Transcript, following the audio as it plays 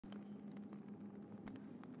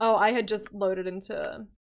Oh, I had just loaded into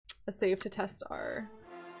a save to test our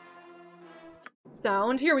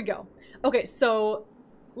sound. Here we go. Okay, so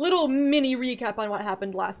little mini recap on what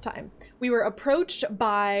happened last time. We were approached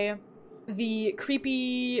by the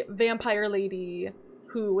creepy vampire lady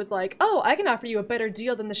who was like, oh, I can offer you a better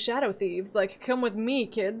deal than the Shadow Thieves. Like, come with me,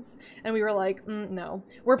 kids. And we were like, no.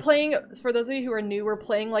 We're playing, for those of you who are new, we're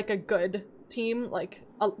playing like a good team, like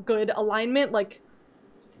a good alignment, like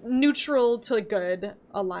neutral to good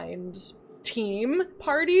aligned team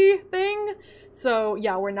party thing. So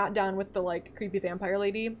yeah, we're not down with the like creepy vampire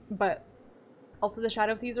lady, but also the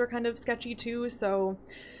Shadow Thieves were kind of sketchy too, so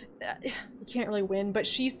you can't really win. But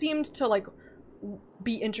she seemed to like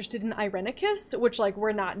be interested in Irenicus, which like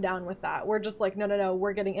we're not down with that. We're just like, no,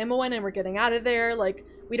 we're getting Imoen and we're getting out of there. Like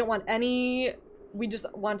we don't want any, we just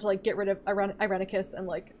want to like get rid of Irenicus and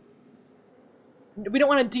like we don't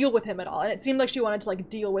want to deal with him at all. And it seemed like she wanted to like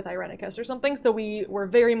deal with Irenicus or something, so we were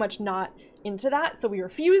very much not into that, so we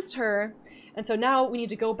refused her. And so now we need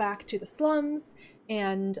to go back to the slums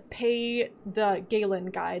and pay the Galen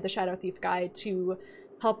guy, the Shadow Thief guy, to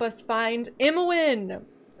help us find Imoen.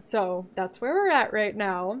 So that's where we're at right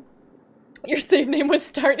now. Your save name was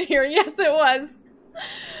Start Here. Yes, it was.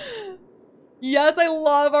 Yes, I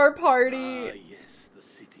love our party. Ah, yes, the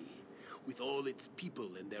city, with all its people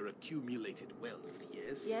and their accumulated wealth,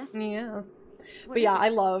 yes? Yes? Yes. What But yeah, is I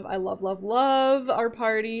it? love our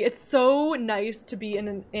party. It's so nice to be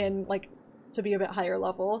in like, to be a bit higher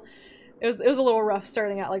level. It was a little rough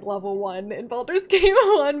starting at like level 1 in Baldur's Gate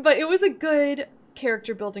 1, but it was a good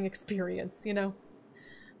character building experience, you know?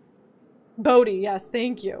 Bodhi, yes,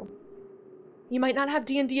 thank you. You might not have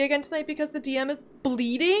D&D again tonight because the DM is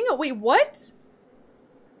bleeding? Wait, what?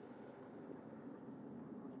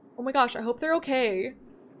 Oh my gosh, I hope they're okay.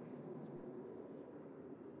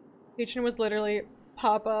 Patron was literally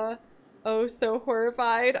Papa. Oh, so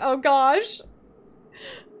horrified. Oh gosh.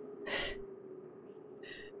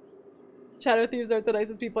 Shadow Thieves aren't the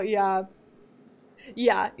nicest people. Yeah.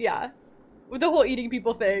 Yeah. With the whole eating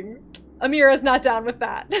people thing. Amira's not down with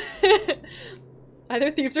that.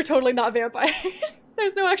 Either thieves are totally not vampires.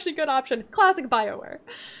 There's no actually good option. Classic BioWare.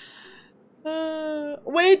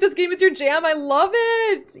 Wait, this game is your jam? I love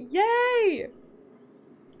it! Yay!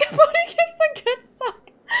 Bodhi gives the good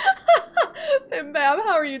sign. Bim Bam,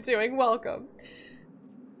 how are you doing? Welcome.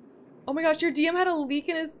 Oh my gosh, your DM had a leak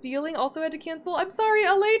in his ceiling, also had to cancel. I'm sorry,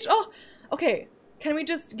 LH. Oh, okay. Can we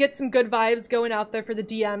just get some good vibes going out there for the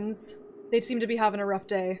DMs? They seem to be having a rough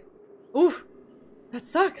day. Ooh, that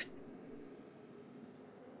sucks.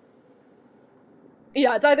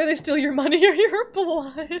 Yeah, it's either they steal your money or your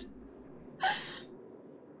blood.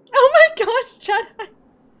 Oh my gosh, Jedi.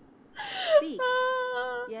 Speak.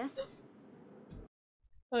 Yes?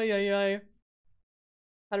 Ay.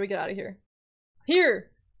 How do we get out of here? Here!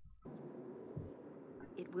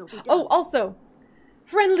 It will be done. Oh, also,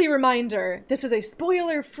 friendly reminder, this is a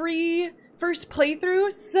spoiler-free first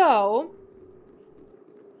playthrough, so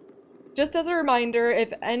just as a reminder,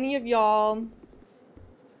 if any of y'all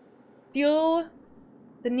feel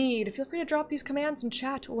the need, feel free to drop these commands in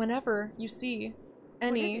chat whenever you see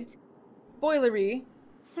any spoilery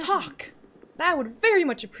talk. I would very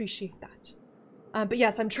much appreciate that. But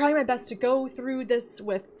yes, I'm trying my best to go through this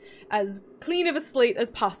with as clean of a slate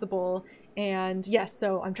as possible. And yes,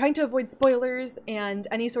 so I'm trying to avoid spoilers and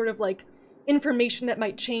any sort of like information that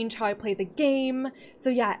might change how I play the game. So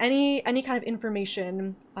yeah, any kind of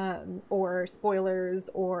information or spoilers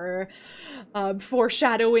or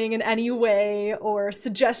foreshadowing in any way or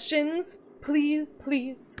suggestions, please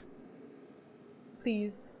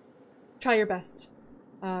try your best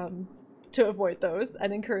to avoid those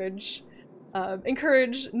and encourage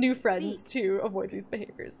new friends to avoid these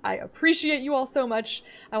behaviors. I appreciate you all so much.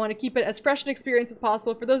 I want to keep it as fresh an experience as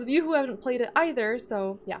possible for those of you who haven't played it either,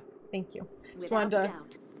 so yeah, thank you. Just wanted to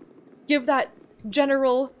give that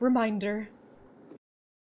general reminder.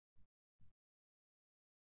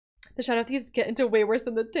 The Shadow Thieves get into way worse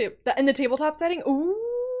than in the tabletop setting.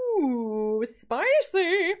 Ooh,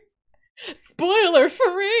 spicy! Spoiler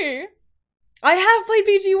free! I have played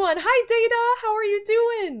BG1. Hi Data, how are you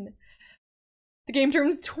doing? The game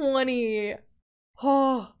turns 20.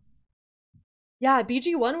 Oh. Yeah,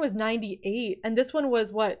 BG1 was 98, and this one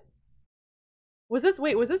was what? Was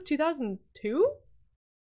this 2002?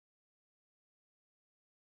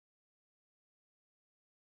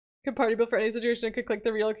 Could party build for any situation. I could click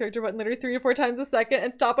the real character button literally 3 to 4 times a second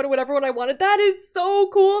and stop on whatever one I wanted. That is so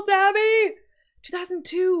cool, Tabby!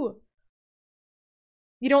 2002.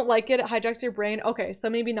 You don't like it? It hijacks your brain? Okay, so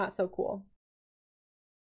maybe not so cool.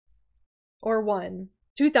 Or 1.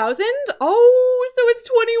 2000? Oh, so it's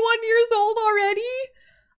 21 years old already?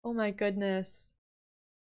 Oh my goodness.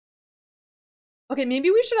 Okay, maybe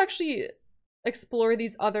we should actually explore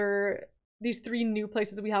these 3 new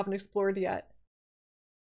places we haven't explored yet.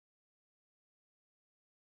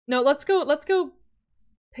 No, let's go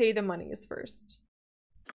pay the monies first.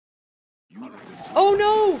 Oh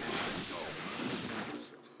no!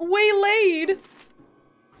 Waylaid!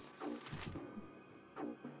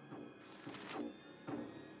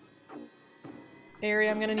 Ari,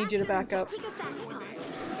 I'm gonna need you to back up.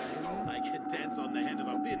 I can dance on the head of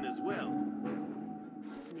a pin as well.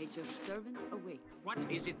 Nature's servant awaits. What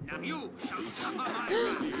is it now? You shall suffer my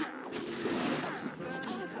wrath.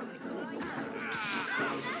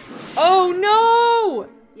 Oh no!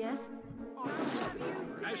 Yes?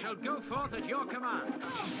 I shall go forth at your command.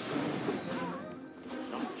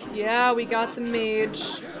 Yeah, we got the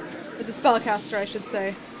mage. Or the spellcaster, I should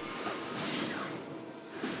say.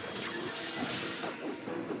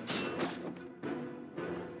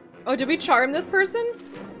 Oh, did we charm this person?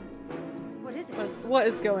 What is it? What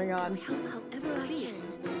is going on? However I can.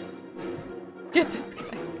 Get this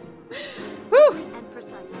guy. Whew! And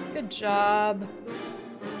precise. Good job.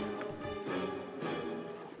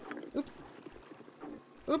 Oops.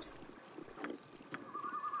 Oops.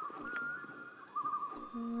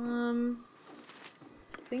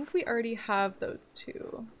 I think we already have those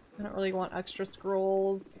 2. I don't really want extra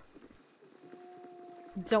scrolls.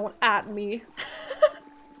 Don't at me.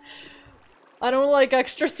 I don't like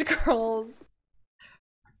extra scrolls.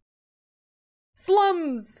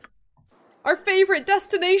 Slums! Our favorite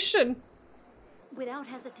destination! Without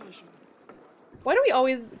hesitation. Why do we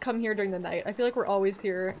always come here during the night? I feel like we're always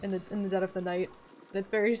here in the dead of the night. And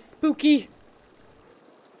it's very spooky.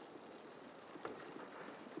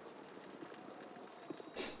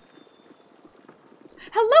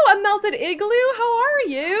 Hello, a melted igloo! How are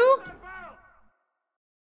you?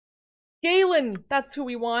 Galen! That's who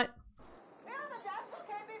we want.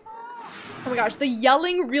 Oh my gosh, the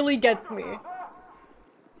yelling really gets me.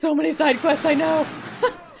 So many side quests, I know.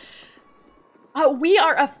 We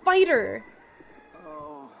are a fighter.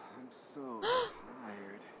 Oh, I'm so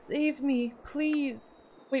tired. Save me, please.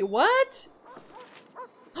 Wait, what?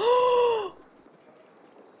 Oh,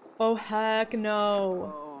 heck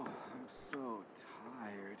no. Oh, I'm so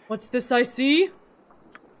tired. What's this I see?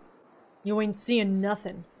 You ain't seeing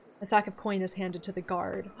nothing. A sack of coin is handed to the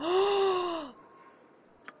guard.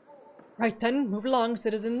 Right then, move along,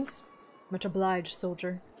 citizens. Much obliged,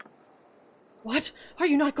 soldier. What? Are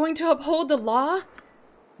you not going to uphold the law?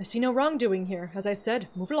 I see no wrongdoing here. As I said,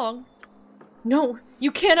 move along. No,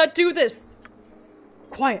 you cannot do this!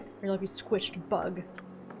 Quiet, or you'll be squished, bug.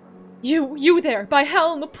 You there, by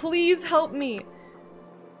helm, please help me.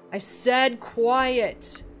 I said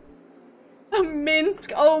quiet.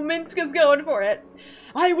 Minsk, oh, Minsk is going for it.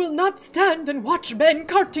 I will not stand and watch men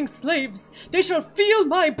carting slaves. They shall feel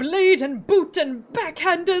my blade and boot and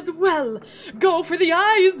backhand as well. Go for the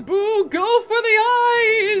eyes, boo, go for the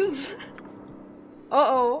eyes.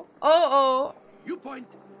 Uh-oh, uh-oh. You point,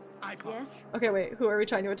 I punch. Yes? Okay, wait, who are we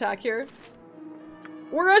trying to attack here?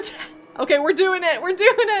 Okay, we're doing it, we're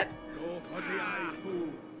doing it. Go for the eyes,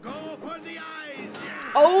 boo. Go for the eyes.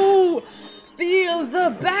 Oh, feel the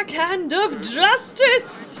backhand of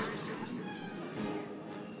justice.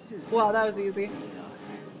 Wow, that was easy.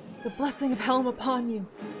 The blessing of Helm upon you.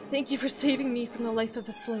 Thank you for saving me from the life of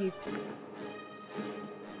a slave.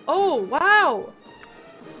 Oh, wow.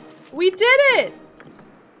 We did it!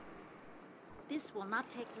 This will not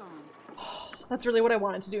take long. That's really what I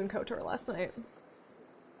wanted to do in KOTOR last night.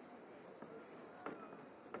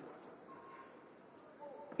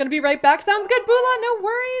 Gonna be right back. Sounds good, Bula. No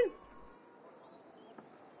worries.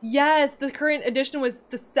 Yes, the current edition was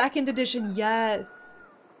the 2nd edition. Yes.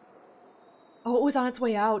 Oh, it was on its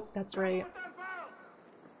way out. That's right.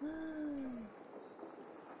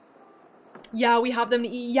 Yeah, we have them to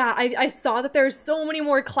eat. Yeah, I saw that there's so many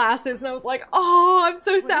more classes and I was like, oh, I'm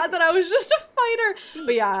so sad that I was just a fighter.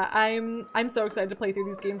 But yeah, I'm so excited to play through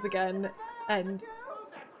these games again. And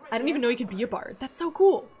I didn't even know you could be a bard. That's so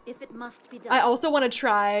cool. If it must be done. I also want to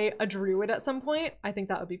try a druid at some point. I think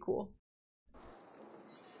that would be cool.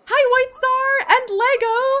 Hi, White Star and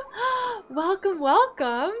Lego. Welcome,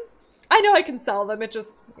 welcome. I know I can sell them. It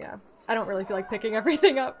just, yeah, I don't really feel like picking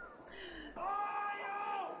everything up.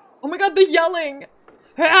 Oh my god, the yelling!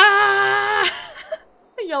 Ah!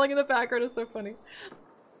 The yelling in the background is so funny.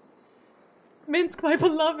 Minsk, my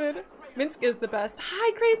beloved. Minsk is the best.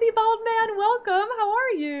 Hi, Crazy Bald Man. Welcome. How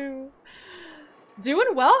are you?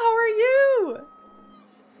 Doing well. How are you?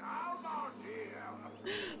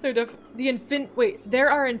 There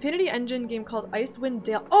are Infinity Engine game called Icewind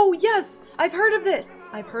Dale. Oh yes, I've heard of this.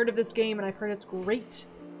 I've heard of this game and I've heard it's great.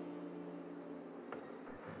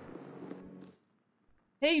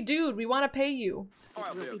 Hey, dude, we want to pay you.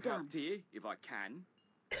 I'll will be be of done. help to you if I can.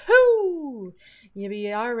 Coo! You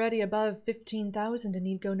be already above 15,000 and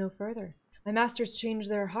need go no further. My masters change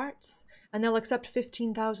their hearts, and they'll accept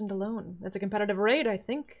 15,000 alone. That's a competitive rate, I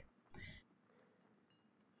think.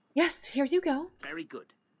 Yes, here you go. Very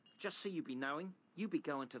good. Just so you be knowing, you be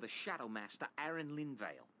going to the Shadow Master Aaron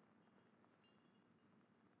Linvale.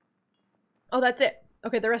 Oh, that's it.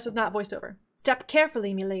 Okay, the rest is not voiced over. Step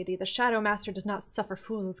carefully, milady. The Shadow Master does not suffer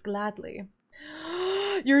fools gladly.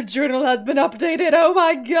 Your journal has been updated. Oh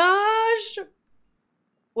my gosh.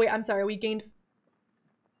 Wait, I'm sorry. We gained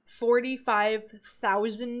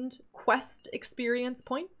 45,000 quest experience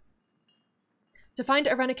points. To find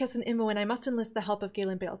Irenicus and Imoen, I must enlist the help of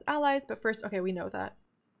Galen Bale's allies, but first, okay, we know that.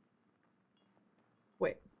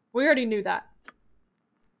 Wait, we already knew that.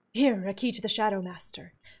 Here, a key to the Shadow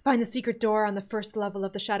Master. Find the secret door on the first level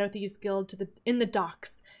of the Shadow Thieves Guild in the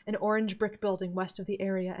docks, an orange brick building west of the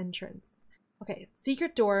area entrance. Okay,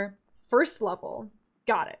 secret door, first level.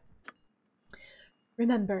 Got it.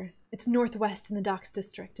 Remember, it's northwest in the docks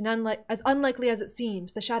district, and as unlikely as it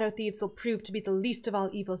seems, the Shadow Thieves will prove to be the least of all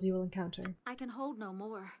evils you will encounter. I can hold no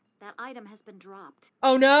more. That item has been dropped.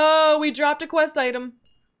 Oh no, we dropped a quest item.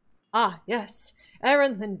 Ah, yes.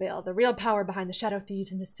 Aaron Linvale, the real power behind the Shadow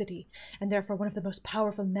Thieves in the city, and therefore one of the most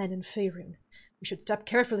powerful men in Faerun. We should step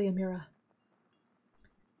carefully, Amira.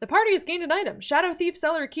 The party has gained an item. Shadow Thief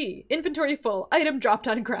Cellar Key. Inventory full. Item dropped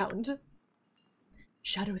on ground.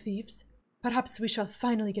 Shadow Thieves? Perhaps we shall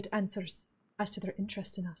finally get answers as to their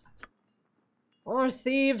interest in us. Or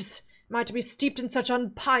thieves might be steeped in such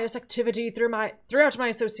unpious activity throughout my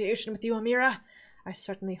association with you, Amira. I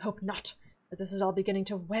certainly hope not, as this is all beginning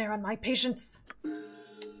to wear on my patience.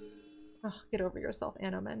 Oh, get over yourself,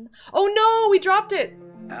 Anomen. Oh no, we dropped it!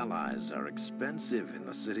 Allies are expensive in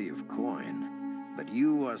the city of Coin, but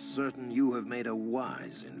you are certain you have made a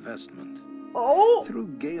wise investment. Oh!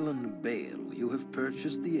 Through Galen Bale, you have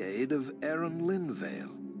purchased the aid of Aaron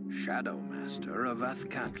Linvale, Shadow Master of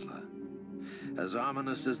Athkatla. As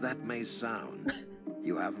ominous as that may sound,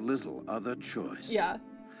 you have little other choice. Yeah,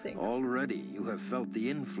 thanks. Already you have felt the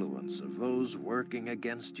influence of those working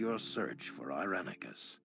against your search for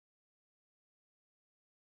Irenicus.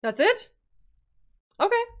 That's it?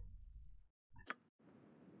 Okay.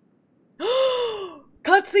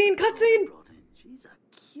 Cutscene! Cutscene! She's a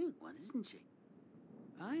cute one, isn't she?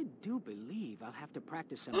 I do believe I'll have to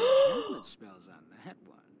practice some enchantment spells on that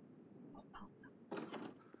one.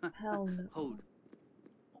 Hell no. Hold.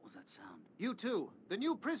 What was that sound? You too, the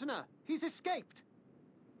new prisoner. He's escaped.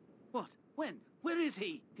 What? When? Where is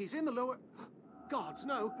he? He's in the lower... Gods,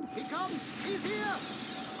 no. He comes. He's here.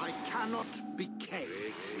 I cannot be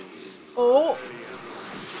caged. Oh!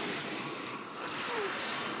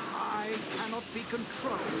 I cannot be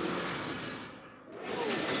controlled.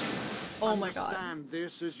 Oh my god. Understand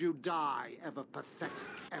this as you die, ever pathetic,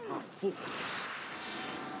 ever foolish.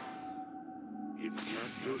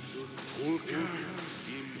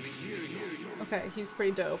 Okay, he's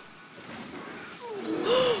pretty dope.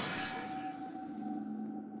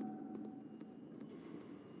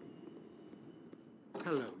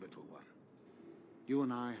 Hello, little one. You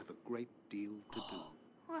and I have a great deal to do.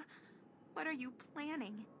 What are you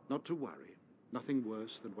planning? Not to worry. Nothing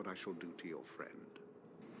worse than what I shall do to your friend.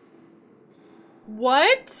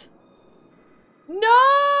 What? No!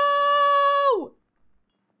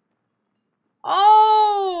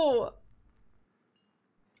 Oh!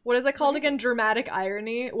 What is it called again? Dramatic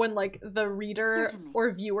irony, when like the reader Certainly.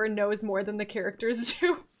 or viewer knows more than the characters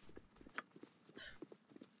do.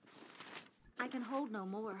 I can hold no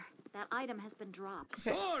more. That item has been dropped.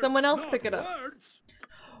 Okay, someone else pick it up. Words.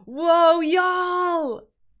 Whoa, y'all!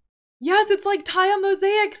 Yes, it's like tile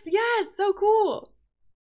mosaics. Yes, so cool.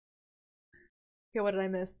 Okay, what did I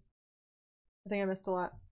miss? I think I missed a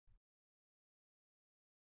lot.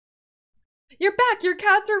 You're back! Your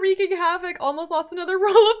cats are wreaking havoc! Almost lost another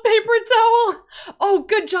roll of paper towel! Oh,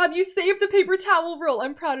 good job! You saved the paper towel roll!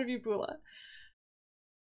 I'm proud of you, Bula.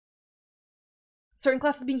 Certain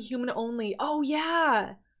classes being human only. Oh,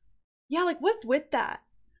 yeah! Yeah, like, what's with that?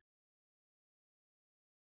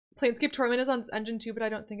 Planescape Torment is on this engine too, but I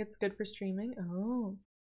don't think it's good for streaming. Oh.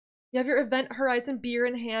 You have your Event Horizon beer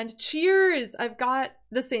in hand. Cheers! I've got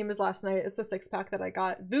the same as last night. It's a 6-pack that I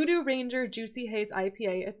got. Voodoo Ranger Juicy Haze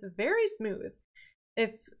IPA. It's very smooth.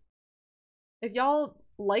 If y'all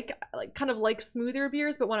like kind of like smoother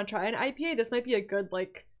beers but want to try an IPA, this might be a good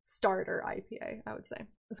like starter IPA, I would say.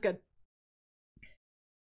 It's good.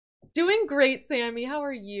 Doing great, Sammy. How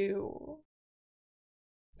are you?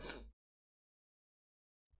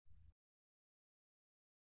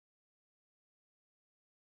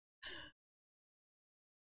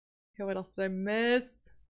 Okay, what else did I miss?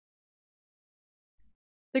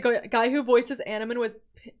 The guy who voices Animan was...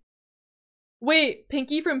 Wait,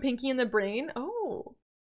 Pinky from Pinky and the Brain? Oh.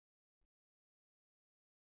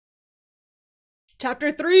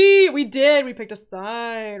 Chapter 3! We did! We picked a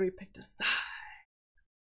side. We picked a side.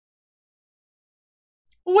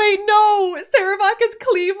 Wait, no! Saravak is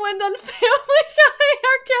Cleveland on Family Guy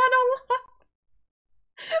Arcana Live!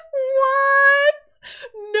 What?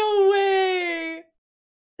 No way!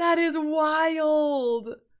 That is wild!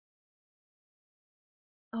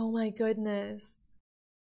 Oh my goodness.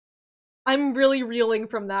 I'm really reeling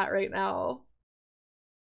from that right now.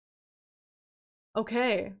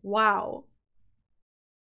 Okay, wow.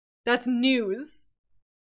 That's news.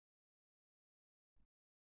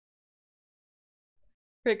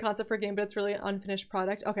 Great concept for a game, but it's really an unfinished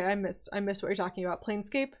product. Okay, I missed what you're talking about.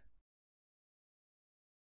 Planescape?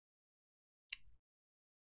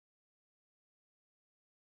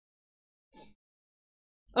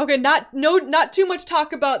 Okay, not too much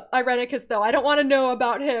talk about Irenicus though. I don't want to know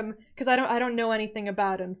about him because I don't know anything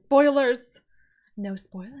about him. Spoilers. No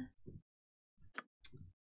spoilers.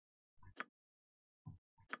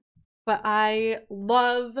 But I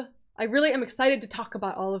really am excited to talk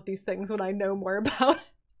about all of these things when I know more about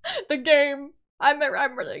the game. I'm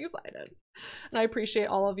really excited. And I appreciate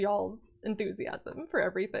all of y'all's enthusiasm for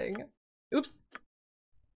everything. Oops.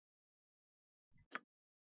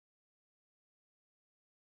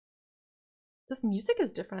 This music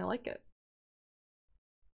is different. I like it.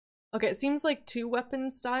 Okay, it seems like 2-weapon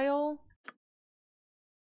style.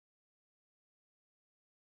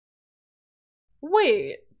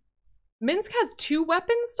 Wait. Minsk has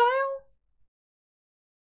 2-weapon style?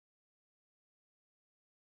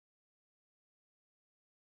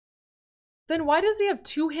 Then why does he have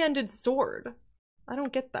 2-handed sword? I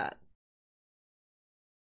don't get that.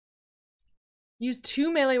 Use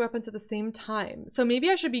 2 melee weapons at the same time. So maybe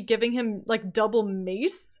I should be giving him like double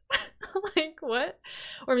mace? Like what?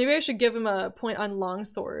 Or maybe I should give him a point on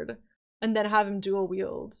longsword and then have him dual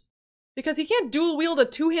wield. Because he can't dual wield a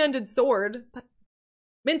 2-handed sword.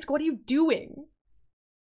 Minsk, what are you doing?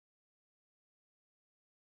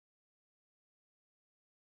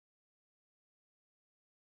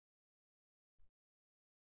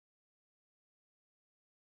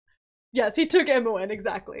 Yes, he took Imoen,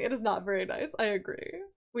 exactly. It is not very nice. I agree.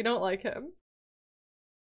 We don't like him.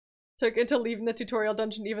 Took it to leaving the tutorial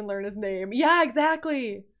dungeon to even learn his name. Yeah,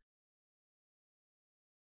 exactly!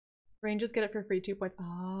 Rangers get it for free, 2 points.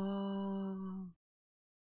 Oh.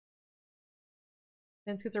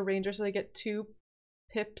 Minsk gets a ranger, so they get 2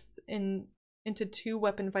 pips into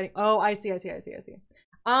 2-weapon fighting. Oh, I see. I see.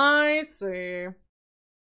 I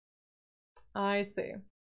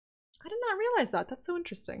did not realize that. That's so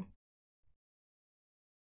interesting.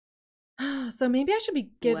 So maybe I should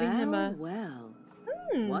be giving him a... Well,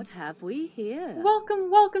 what have we here?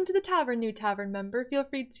 Welcome to the tavern, new tavern member. Feel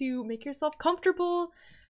free to make yourself comfortable,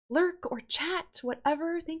 lurk or chat,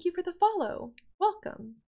 whatever. Thank you for the follow.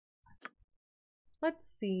 Welcome. Let's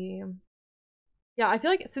see. Yeah, I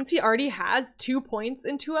feel like since he already has 2 points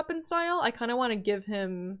in 2-weapon style, I kind of want to give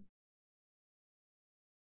him...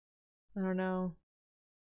 I don't know.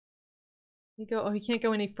 He can't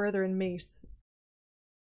go any further in mace.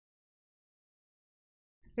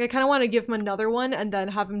 Like, I kind of want to give him another one and then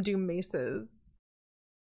have him do maces.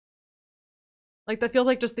 Like, that feels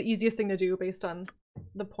like just the easiest thing to do based on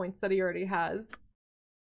the points that he already has.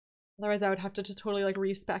 Otherwise, I would have to just totally, like,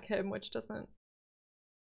 respec him, which doesn't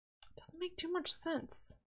make too much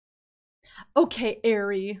sense. Okay,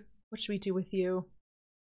 Aerie. What should we do with you?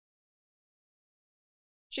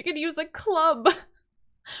 She could use a club.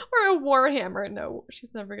 Or a warhammer. No,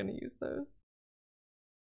 she's never gonna use those.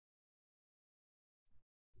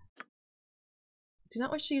 Do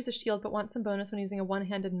not wish to use a shield, but want some bonus when using a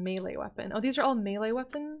one-handed melee weapon. Oh, these are all melee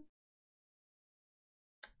weapons?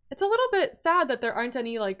 It's a little bit sad that there aren't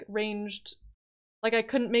any, like, ranged... Like, I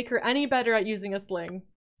couldn't make her any better at using a sling.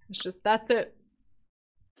 It's just, that's it.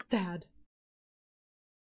 Sad.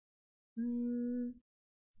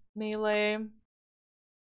 Melee.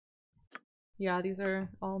 Yeah, these are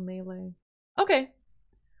all melee. Okay.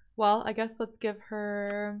 Well, I guess let's give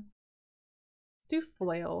her... Let's do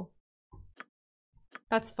flail.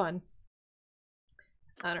 That's fun.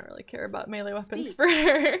 I don't really care about melee weapons for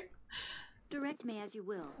her. Direct me as you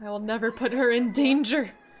will. I will never put her in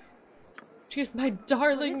danger. She is my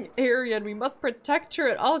darling area and we must protect her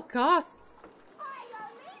at all costs.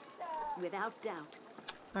 Without doubt.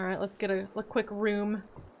 Alright, let's get a quick room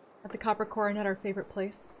at the Copper Coronet, our favorite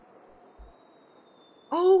place.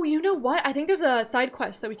 Oh, you know what? I think there's a side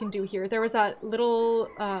quest that we can do here. There was that little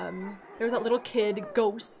kid,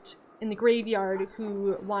 Ghost, in the graveyard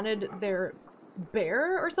who wanted their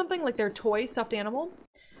bear or something, like their toy stuffed animal.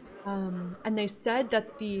 And they said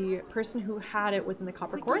that the person who had it was in the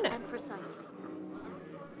Copper Coronet.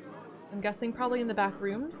 I'm guessing probably in the back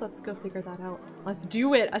room, so let's go figure that out. Let's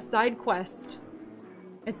do it! A side quest.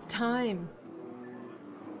 It's time.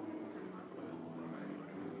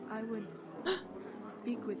 I would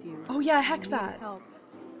speak with you. Oh yeah, hex that. Help.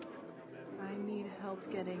 I need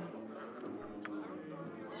help getting...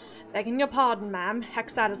 Begging your pardon, ma'am.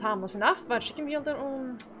 Hexat is harmless enough, but she can be a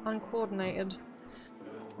little uncoordinated.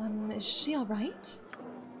 Is she alright?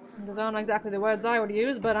 Those aren't exactly the words I would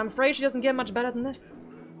use, but I'm afraid she doesn't get much better than this.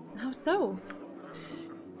 How so?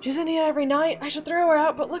 She's in here every night. I should throw her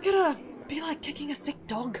out, but look at her. It'd be like kicking a sick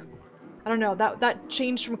dog. I don't know, that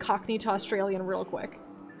changed from Cockney to Australian real quick.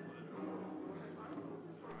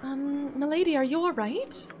 Milady, are you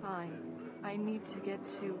alright? Fine. I need to get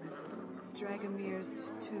to Dragomir's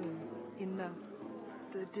tomb in the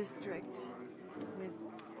district with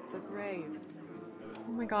the graves.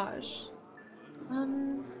 Oh my gosh.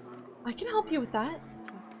 I can help you with that.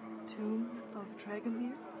 The tomb of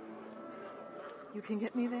Dragomir? You can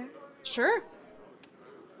get me there? Sure.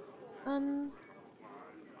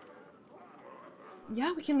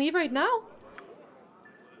 Yeah, we can leave right now.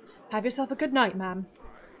 Have yourself a good night, ma'am.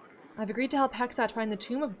 I've agreed to help Hexat find the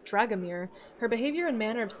tomb of Dragomir. Her behavior and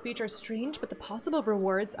manner of speech are strange, but the possible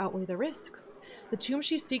rewards outweigh the risks. The tomb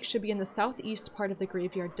she seeks should be in the southeast part of the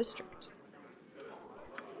graveyard district.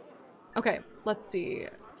 Okay, let's see.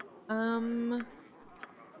 Oh.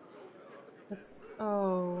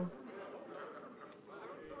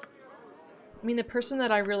 I mean, the person that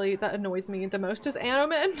that annoys me the most is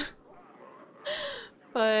Anoman.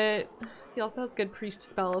 But he also has good priest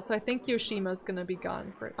spells, so I think Yoshima's gonna be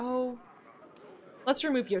gone for it. Oh. Let's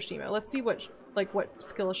remove Yoshima. Let's see what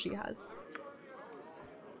skill she has.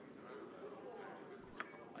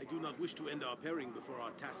 I do not wish to end our pairing before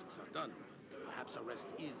our tasks are done. Perhaps a rest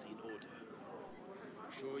is in order.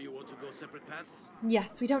 Sure you want to go separate paths?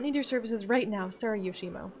 Yes, we don't need your services right now. Sorry,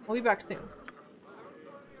 Yoshimo. I'll be back soon.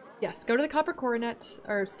 Yes, go to the Copper Coronet,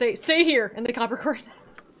 or stay here in the Copper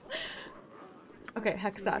Coronet. Okay,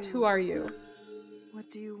 Hexat, who are you?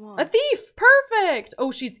 What do you want? A thief! Perfect!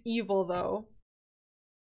 Oh, she's evil, though.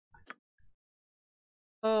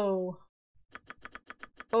 Oh.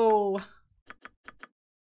 Oh.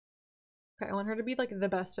 Okay, I want her to be, like, the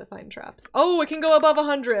best at find traps. Oh, it can go above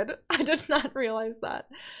 100! I did not realize that.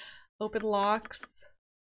 Open locks.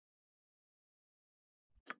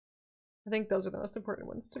 I think those are the most important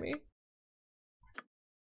ones to me.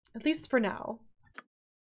 At least for now.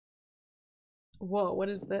 Whoa, what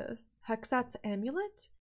is this? Hexat's amulet?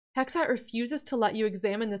 Hexat refuses to let you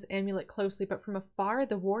examine this amulet closely, but from afar,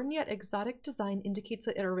 the worn yet exotic design indicates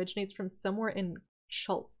that it originates from somewhere in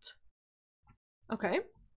Chult. Okay.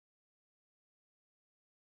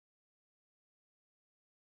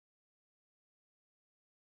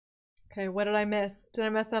 Okay, what did I miss? Did I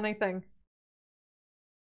miss anything?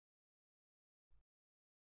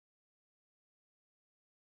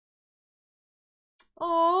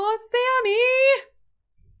 Oh, Sammy!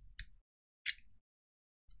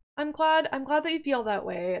 I'm glad that you feel that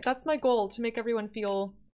way. That's my goal, to make everyone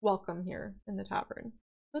feel welcome here in the tavern.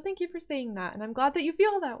 So thank you for saying that, and I'm glad that you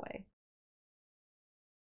feel that way.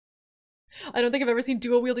 I don't think I've ever seen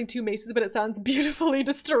dual wielding two maces, but it sounds beautifully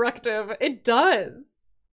destructive. It does.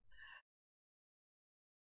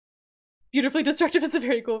 Beautifully destructive is a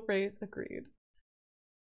very cool phrase. Agreed.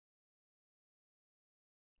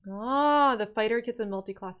 Ah, the fighter kits and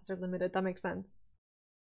multi-classes are limited. That makes sense.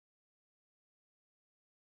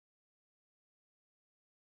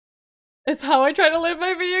 It's how I try to live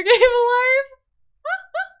my video game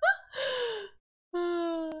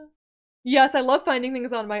life. Yes, I love finding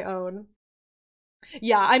things on my own.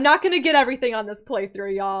 Yeah, I'm not gonna get everything on this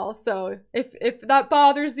playthrough, y'all. So if that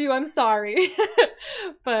bothers you, I'm sorry.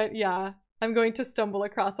 But yeah, I'm going to stumble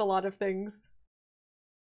across a lot of things.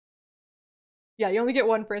 Yeah, you only get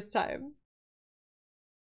one first time.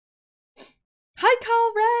 Hi,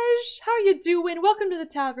 Carl Reg! How are you doing? Welcome to the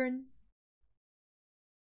tavern.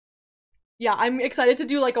 Yeah, I'm excited to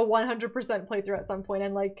do like a 100% playthrough at some point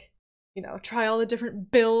and like, you know, try all the different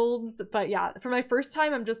builds. But yeah, for my first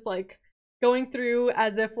time, I'm just like going through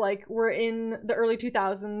as if like we're in the early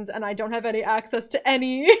 2000s and I don't have any access to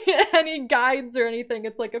any any guides or anything.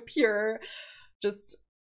 It's like a pure just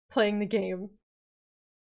playing the game.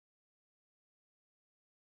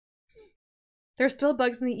 There's still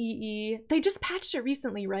bugs in the EE. They just patched it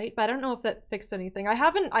recently, right? But I don't know if that fixed anything. I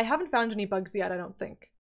haven't found any bugs yet, I don't think.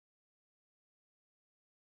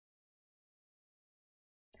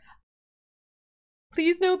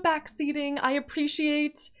 Please no backseating. I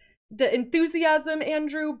appreciate the enthusiasm,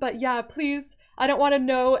 Andrew, but yeah, please, I don't want to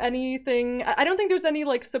know anything. I don't think there's any,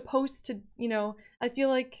 like, supposed to, you know, I feel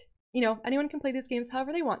like, you know, anyone can play these games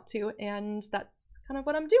however they want to, and that's kind of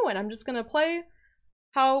what I'm doing. I'm just gonna play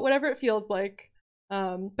whatever it feels like.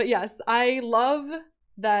 But yes, I love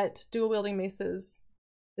that dual-wielding maces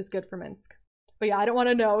is good for Minsk. But yeah, I don't want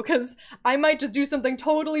to know, because I might just do something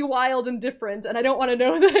totally wild and different, and I don't want to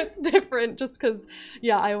know that it's different just because,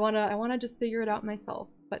 yeah, I wanna just figure it out myself.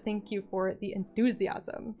 But thank you for the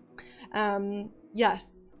enthusiasm.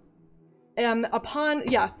 Yes.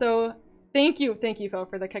 So thank you, Phil,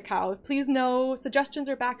 for the cacao. Please no suggestions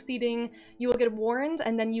or backseating. You will get warned,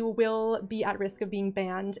 and then you will be at risk of being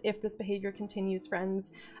banned if this behavior continues,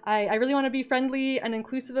 friends. I really want to be friendly and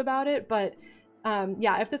inclusive about it, but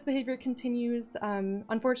yeah, if this behavior continues,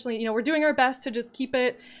 unfortunately, you know, we're doing our best to just keep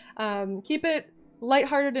it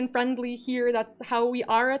lighthearted and friendly here. That's how we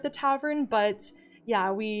are at the tavern, but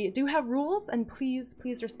yeah, we do have rules, and please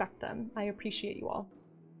respect them. I appreciate you all.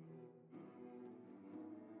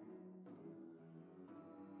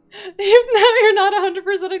 You're not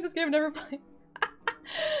 100%ing this game, I've never played.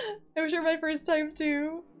 It was sure my first time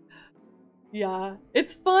too. Yeah,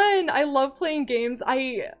 it's fun. I love playing games.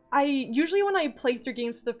 I usually, when I play through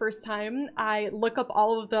games for the first time, I look up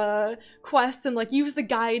all of the quests and like use the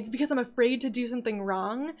guides because I'm afraid to do something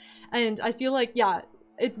wrong. And I feel like, yeah,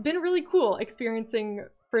 it's been really cool experiencing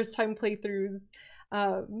first time playthroughs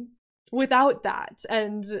without that.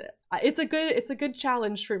 And it's a good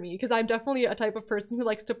challenge for me because I'm definitely a type of person who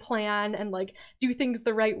likes to plan and like do things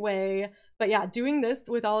the right way. But yeah, doing this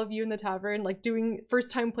with all of you in the tavern, like doing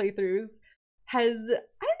first time playthroughs has,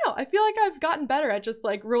 I don't know, I feel like I've gotten better at just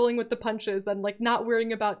like rolling with the punches and like not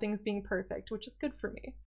worrying about things being perfect, which is good for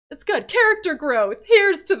me. It's good. Character growth.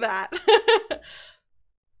 Here's to that.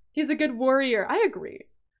 He's a good warrior. I agree.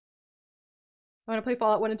 I want to play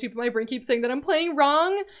Fallout 1 and 2, but my brain keeps saying that I'm playing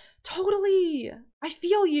wrong. Totally. I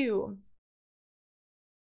feel you.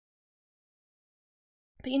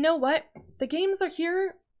 But you know what? The games are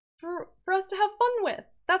here for us to have fun with.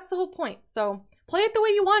 That's the whole point. So play it the way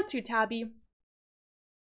you want to, Tabby.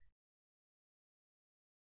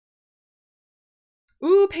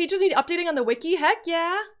 Ooh, pages need updating on the wiki. Heck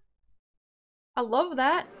yeah. I love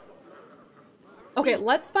that. Okay,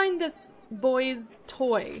 let's find this boy's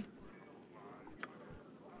toy.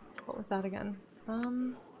 What was that again?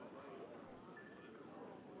 Can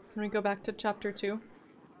we go back to chapter 2?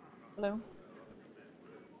 Hello?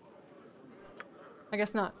 I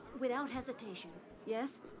guess not. Without hesitation.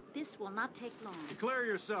 Yes, this will not take long. Declare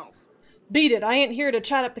yourself. Beat it. I ain't here to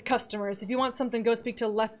chat up the customers. If you want something, go speak to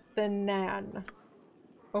Lethanan.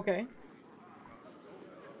 Okay.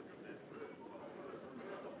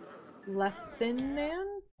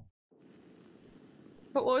 Lethanan?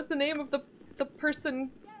 But what was the name of the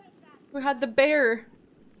person who had the bear?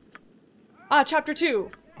 Ah, chapter 2.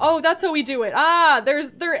 Oh, that's how we do it. Ah,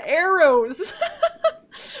 they're arrows.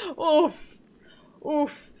 Oof.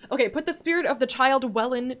 Oof. Okay, put the spirit of the child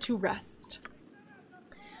Wellin to rest.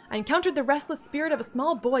 I encountered the restless spirit of a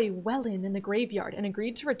small boy, Wellin, in the graveyard and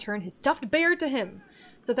agreed to return his stuffed bear to him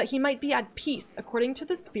so that he might be at peace. According to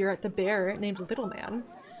the spirit, the bear, named Little Man,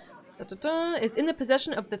 is in the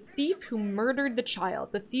possession of the thief who murdered the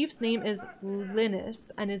child. The thief's name is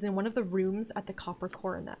Linus and is in one of the rooms at the Copper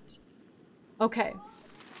Coronet. Okay.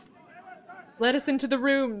 Let us into the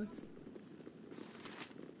rooms.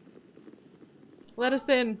 Let us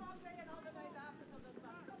in.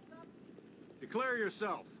 Declare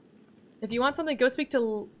yourself. If you want something, go speak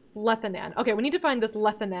to Lethanan. Okay, we need to find this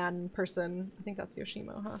Lethanan person. I think that's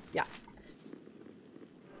Yoshimo, huh? Yeah.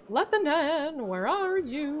 Lethanan, where are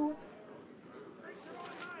you?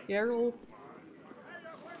 Geralt.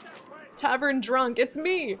 Tavern drunk, it's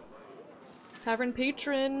me! Tavern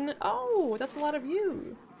patron. Oh, that's a lot of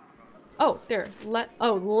you. Oh, there.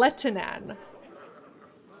 Lethanan.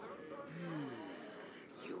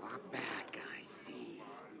 You are back, I see.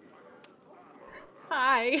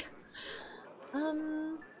 Hi.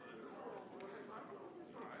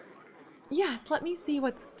 Yes, let me see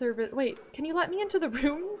what service— wait, can you let me into the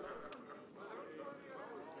rooms?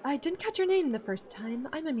 I didn't catch your name the first time.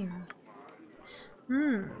 I'm Amira.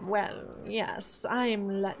 Well, yes, I'm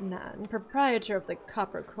Lethanan, proprietor of the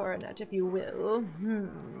Copper Coronet, if you will.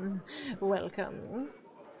 Welcome.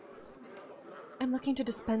 I'm looking to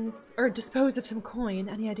dispose of some coin.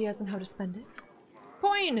 Any ideas on how to spend it?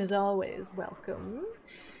 Coin is always welcome.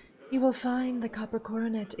 You will find the Copper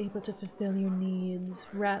Coronet able to fulfill your needs,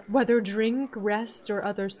 whether drink, rest, or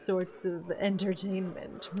other sorts of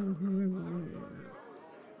entertainment.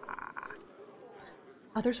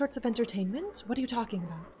 Other sorts of entertainment? What are you talking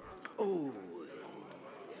about? Oh,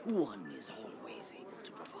 one is always able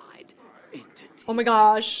to provide entertainment. Oh my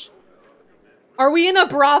gosh. Are we in a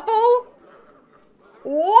brothel?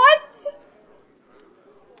 What?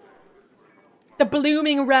 The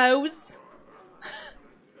blooming rose?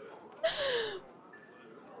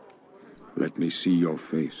 Let me see your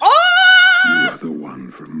face. Oh! You are the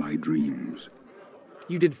one from my dreams.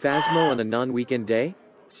 You did Phasmo on a non-weekend day?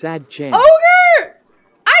 Sad chance. Ogre!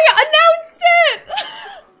 I announced it!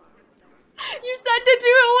 You said to do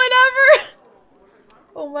it whenever.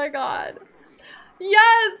 Oh my god.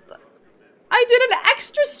 Yes! I did an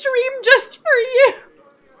extra stream just for you.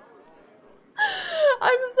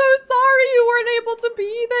 I'm so sorry you weren't able to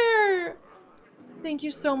be there. Thank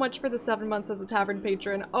you so much for the 7 months as a tavern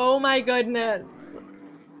patron. Oh my goodness.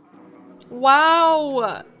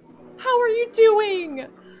 Wow. How are you doing?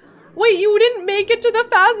 Wait, you didn't make it to the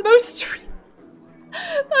Phasmo stream?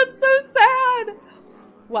 That's so sad.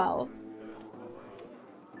 Well,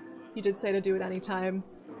 you did say to do it anytime.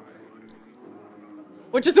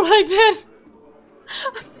 Which is what I did.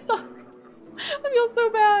 I'm sorry. I feel so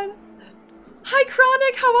bad. Hi,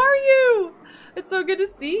 Chronic, how are you? It's so good to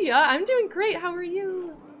see ya. I'm doing great, how are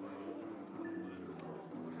you?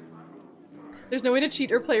 There's no way to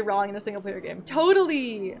cheat or play wrong in a single player game.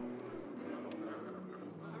 Totally!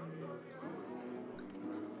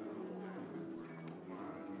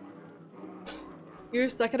 You're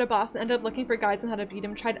stuck at a boss and ended up looking for guides on how to beat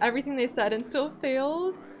him. Tried everything they said and still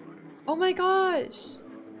failed? Oh my gosh!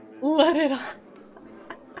 Let it on.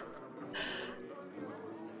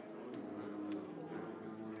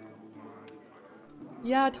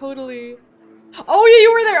 Yeah, totally. Oh yeah,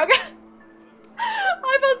 you were there, okay.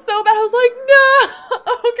 I felt so bad, I was like, no!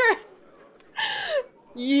 Ogre!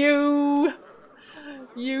 You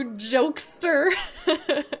jokester.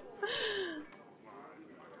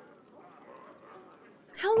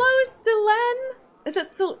 Hello, Selene? Is it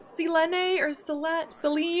Selene or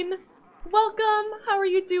Celine? Welcome, how are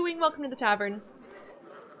you doing? Welcome to the tavern.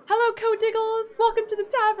 Hello, Codiggles, welcome to the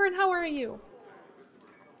tavern, how are you?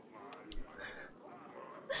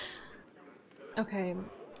 Okay,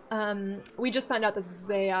 we just found out that this is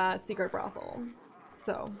a secret brothel,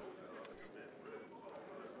 so.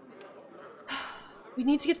 We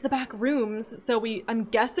need to get to the back rooms, so I'm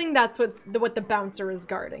guessing that's what the bouncer is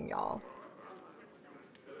guarding, y'all.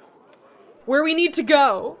 Where we need to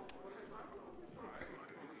go.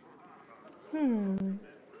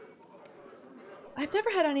 I've never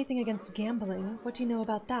had anything against gambling. What do you know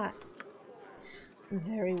about that?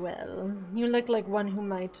 Very well. You look like one who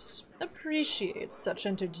might appreciate such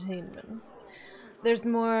entertainments. There's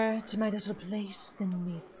more to my little place than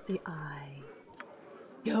meets the eye.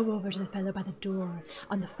 Go over to the fellow by the door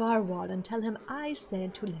on the far wall and tell him I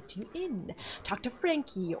said to let you in. Talk to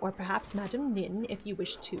Frankie or perhaps Madame Nin if you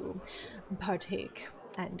wish to partake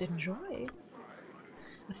and enjoy.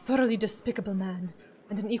 A thoroughly despicable man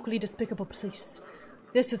and an equally despicable place.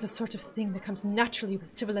 This is the sort of thing that comes naturally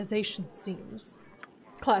with civilization, it seems.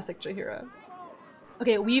 Classic Jaheira.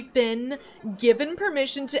 Okay, we've been given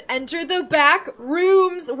permission to enter the back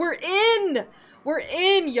rooms. We're in! We're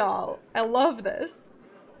in, y'all. I love this.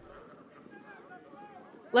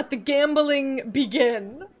 Let the gambling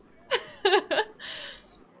begin.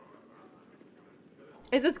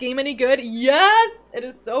 Is this game any good? Yes! It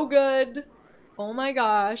is so good. Oh my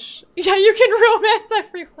gosh. Yeah, you can romance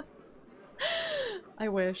everyone. I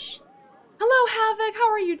wish. Hello, Havoc.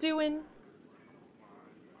 How are you doing?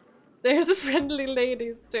 There's friendly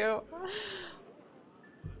ladies, too.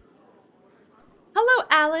 Hello,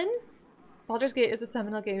 Alan. Baldur's Gate is a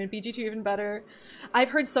seminal game and BG2 even better. I've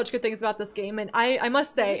heard such good things about this game and I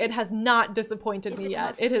must say it has not disappointed me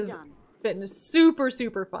yet. It has been super,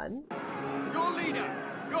 super fun. Your leader,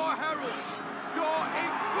 your herald, your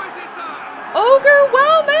inquisitor!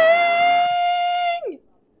 Overwhelming!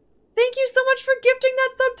 Thank you so much for gifting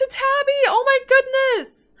that sub to Tabby! Oh my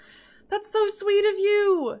goodness! That's so sweet of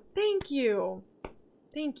you! Thank you.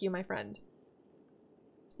 Thank you, my friend.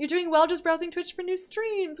 You're doing well just browsing Twitch for new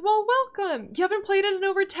streams. Well, welcome. You haven't played it in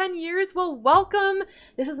over 10 years? Well, welcome.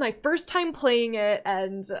 This is my first time playing it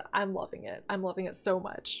and I'm loving it. I'm loving it so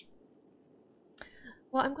much.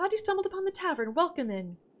 Well, I'm glad you stumbled upon the tavern. Welcome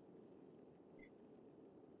in.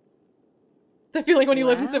 The feeling when you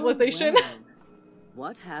live in civilization. Well.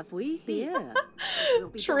 What have we here?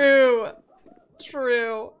 True.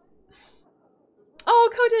 True. Oh,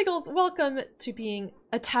 Codiggles, welcome to being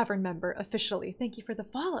a tavern member officially. Thank you for the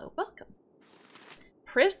follow. Welcome.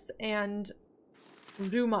 Pris and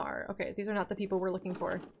Rumar. Okay, these are not the people we're looking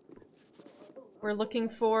for. We're looking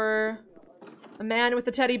for a man with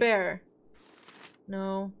a teddy bear.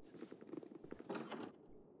 No.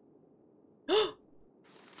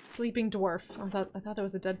 Sleeping dwarf. I thought that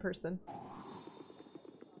was a dead person.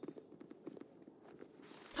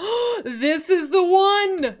 This is the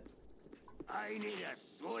one! I need a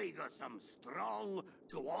swig of some strong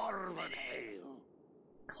dwarven ale.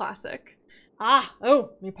 Classic. Ah!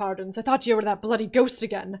 Oh, me pardons. I thought you were that bloody ghost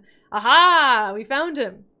again. Aha! We found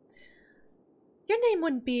him. Your name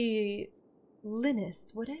wouldn't be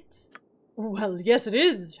Linus, would it? Well, yes it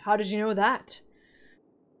is. How did you know that?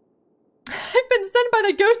 I've been sent by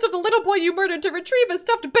the ghost of the little boy you murdered to retrieve a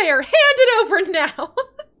stuffed bear. Hand it over now!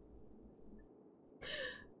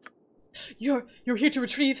 You're here to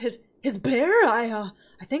retrieve his bear? I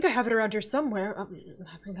think I have it around here somewhere.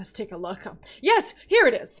 Let's take a look. Yes, here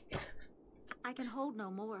it is. I can hold no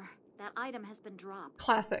more. That item has been dropped.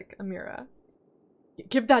 Classic, Amira.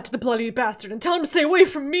 Give that to the bloody bastard and tell him to stay away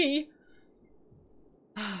from me.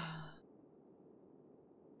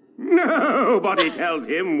 Nobody tells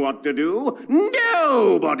him what to do.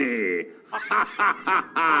 Nobody! Ha ha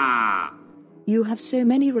ha ha! You have so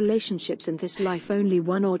many relationships in this life, only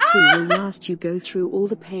one or two will last. You go through all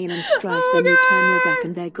the pain and strife, then you turn your back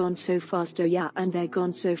and they're gone so fast. Oh yeah, and they're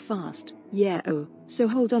gone so fast. Yeah, oh. So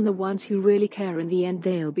hold on, the ones who really care, in the end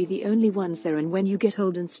they'll be the only ones there. And when you get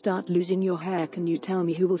old and start losing your hair, can you tell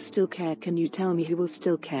me who will still care? Can you tell me who will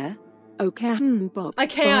still care? Okay, bop. I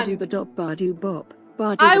can. Badu-ba-dop, badu-bop.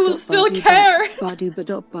 I will still care.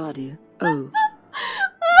 Badu-ba-dop, badu. Oh.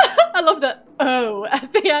 I love that oh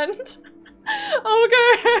at the end.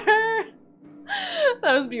 Okay.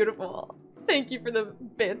 That was beautiful. Thank you for the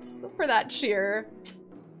bits, for that cheer.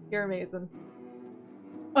 You're amazing.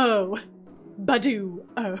 Oh. Badu.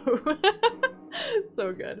 Oh.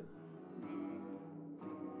 So good.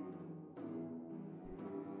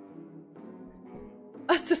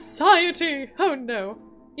 A society! Oh no.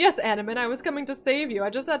 Yes, Animan, I was coming to save you. I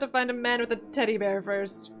just had to find a man with a teddy bear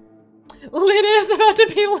first. Lynn is about to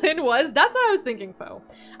be Lynn was. That's what I was thinking, Foe.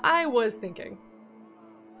 I was thinking.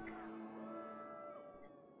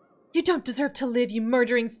 You don't deserve to live, you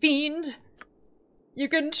murdering fiend. You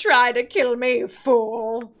can try to kill me,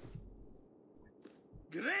 fool.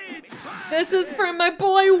 This is from my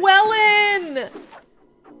boy Wellen.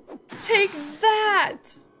 Take that.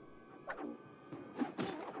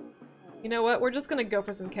 You know what? We're just gonna go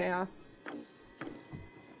for some chaos.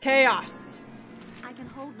 Chaos. I can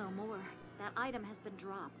hold no more. That item has been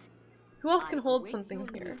dropped. Who else can hold something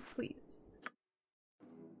here, please?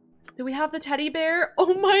 Do we have the teddy bear?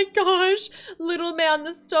 Oh my gosh! Little man,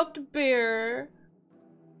 the stuffed bear.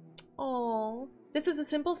 Oh, this is a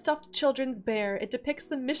simple stuffed children's bear. It depicts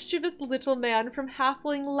the mischievous little man from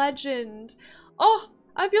Halfling legend. Oh,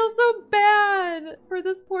 I feel so bad for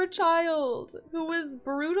this poor child who was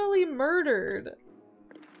brutally murdered.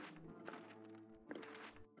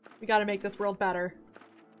 We gotta make this world better.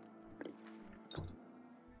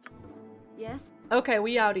 Yes? Okay,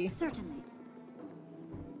 we outie. Certainly.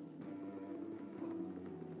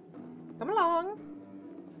 Come along.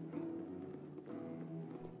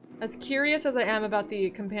 As curious as I am about the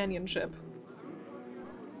companionship,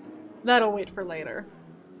 that'll wait for later.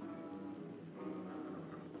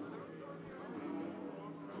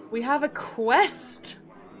 We have a quest!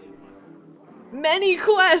 Many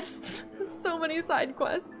quests! So many side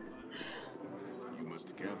quests. You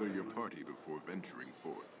must gather your party before venturing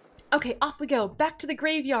forth. Okay, off we go. Back to the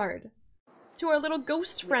graveyard. To our little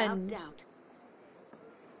ghost friend. Without doubt.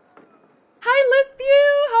 Hi,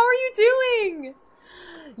 Lispew! How are you doing?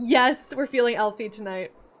 Yes, we're feeling elfy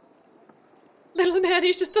tonight. Little man,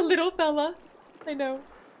 he's just a little fella. I know.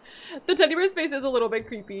 The teddy bear's face is a little bit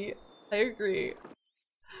creepy. I agree.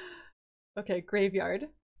 Okay, graveyard.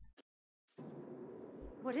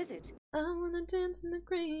 What is it? I wanna dance in the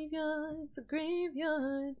graveyards, the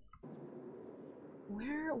graveyards.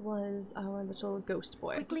 Where was our little ghost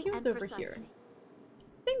boy? I think he was over here.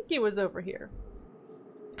 I think he was over here.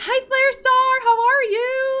 Hi, Flare Star! How are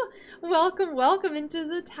you? Welcome, welcome into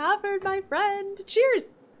the tavern, my friend.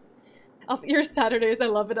 Cheers! Elf Ear Saturdays, I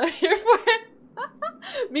love it. I'm here for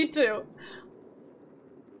it. Me too.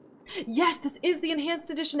 Yes, this is the enhanced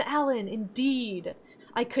edition, Ellen. Indeed.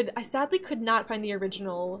 I sadly could not find the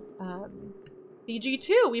original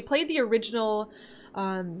BG2. We played the original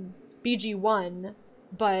BG1,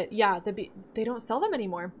 but yeah, they don't sell them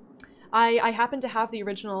anymore. I happen to have the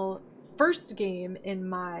original first game in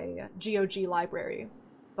my GOG library,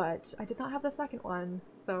 but I did not have the second one,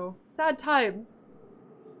 so sad times.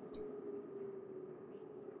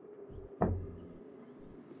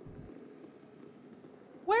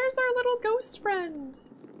 Where's our little ghost friend?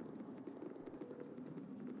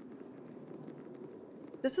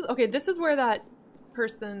 This is, okay, this is where that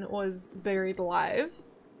person was buried alive.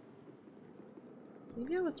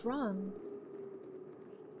 Maybe I was wrong.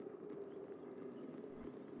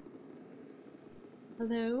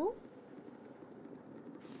 Hello?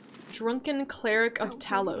 Drunken Cleric of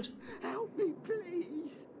Talos. Help me,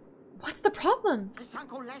 please. What's the problem? It's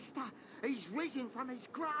Uncle Lester. He's risen from his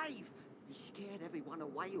grave. He scared everyone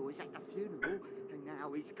away who was at the funeral, and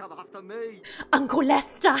now he's come after me. Uncle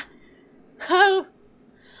Lester! Oh!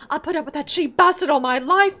 I put up with that cheap bastard all my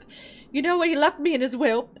life. You know what he left me in his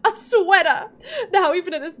will? A sweater! Now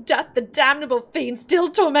even in his death, the damnable fiend still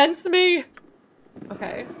torments me.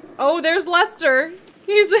 Okay. Oh, there's Lester.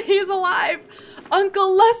 He's alive.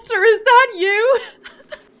 Uncle Lester, is that you?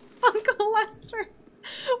 Uncle Lester.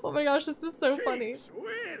 Oh my gosh, this is so funny.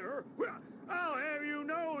 Sweater? Well, I'll have you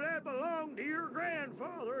know that belonged to your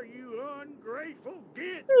grandfather, you ungrateful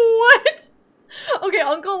git. What? Okay,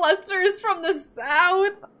 Uncle Lester is from the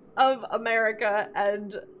south of America,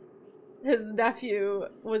 and his nephew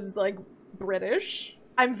was, like, British.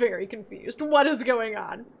 I'm very confused. What is going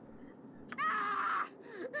on? Ah!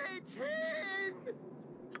 It's him!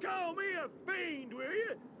 Call me a fiend, will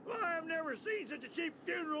you? Well, I've never seen such a cheap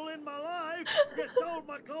funeral in my life. Just sold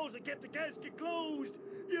my clothes and kept the casket closed.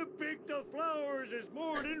 You picked the flowers this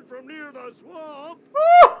morning from near the swamp.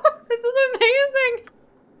 This is amazing!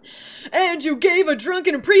 And you gave a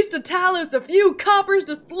drunken priest of Talos a few coppers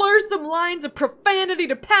to slur some lines of profanity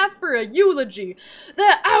to pass for a eulogy.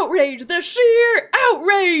 The outrage! The sheer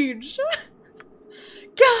outrage!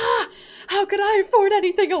 Gah! How could I afford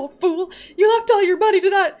anything, old fool? You left all your money to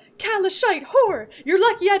that Kalashite whore! You're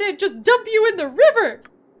lucky I didn't just dump you in the river!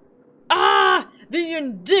 Ah! The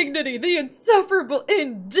indignity! The insufferable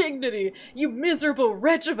indignity! You miserable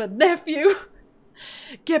wretch of a nephew!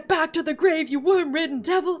 Get back to the grave, you worm-ridden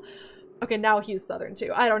devil! Okay, now he's southern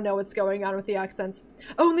too. I don't know what's going on with the accents.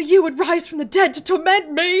 Only you would rise from the dead to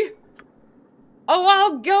torment me! Oh,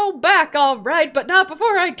 I'll go back, all right, but not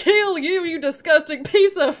before I kill you, you disgusting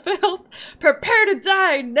piece of filth! Prepare to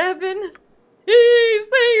die, Nevin!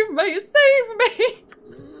 Save me! Save me!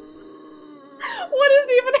 What is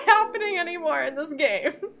even happening anymore in this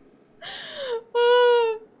game?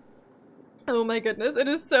 Oh my goodness, it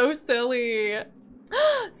is so silly.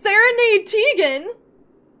 Serenade Tegan!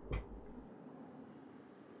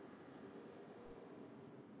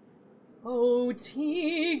 Oh,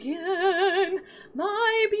 Tegan,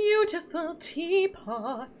 my beautiful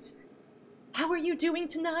teapot. How are you doing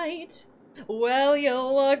tonight? Well, you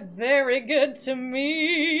look very good to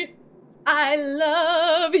me. I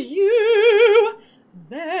love you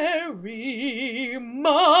very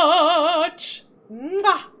much.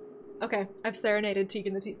 Mwah! Okay, I've serenaded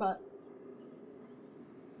Tegan the teapot.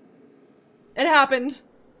 It happened.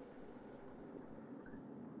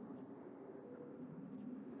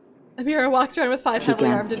 Amira walks around with 5 heavily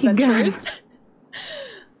armed adventurers.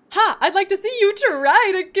 Ha! I'd like to see you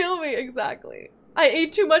try to kill me! Exactly. I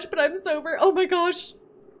ate too much, but I'm sober. Oh my gosh.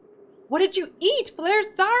 What did you eat? Flare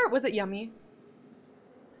Star? Was it yummy?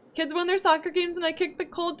 Kids won their soccer games and I kicked the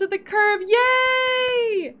cold to the curb.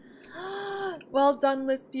 Yay! Well done,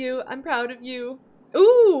 Lispew. I'm proud of you.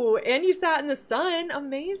 Ooh, and you sat in the sun.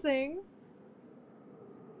 Amazing.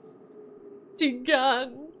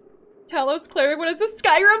 Tegan. Talos Cleric. What is this?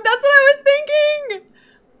 Skyrim? That's what I was thinking!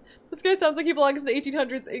 This guy sounds like he belongs to the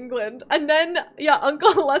 1800s England. And then, yeah,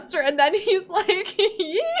 Uncle Lester, and then he's like,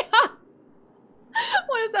 yeah!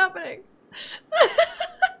 What is happening?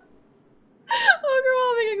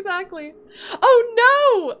 Overwhelming, exactly. Oh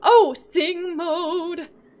no! Oh, sing mode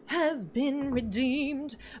has been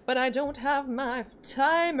redeemed, but I don't have my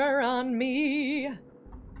timer on me.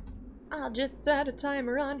 I'll just set a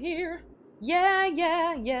timer on here. Yeah,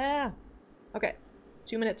 yeah, yeah. Okay,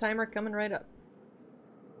 2-minute timer coming right up.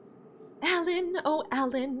 Alan, oh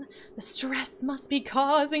Alan, the stress must be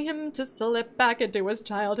causing him to slip back into his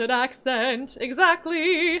childhood accent.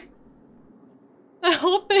 Exactly. The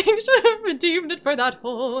whole thing should have redeemed it for that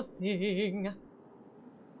whole thing.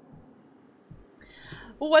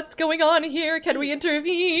 What's going on here? Can we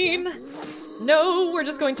intervene? No, we're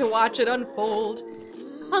just going to watch it unfold.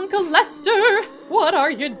 Uncle Lester, what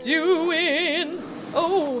are you doing?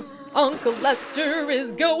 Oh, Uncle Lester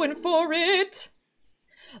is going for it.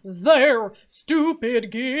 There, stupid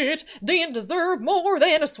git, didn't deserve more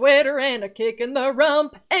than a sweater and a kick in the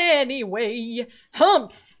rump anyway.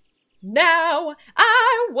 Humph! Now,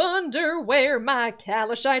 I wonder where my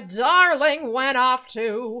Kalashite darling went off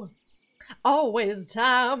to. Always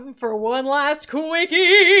time for one last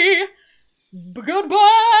quickie.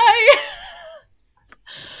 Goodbye!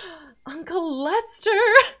 Uncle Lester,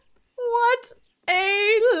 what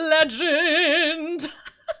a legend!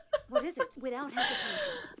 What is it? without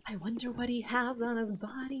hesitation. I wonder what he has on his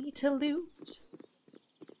body to loot.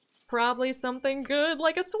 Probably something good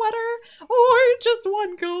like a sweater or just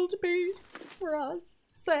 1 gold piece for us.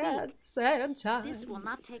 Sad, sad times. This will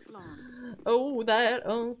not take long. Oh, that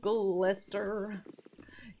Uncle Lester.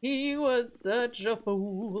 He was such a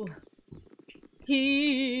fool.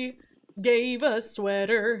 He gave a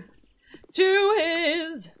sweater to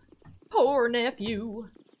his poor nephew.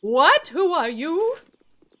 What? Who are you?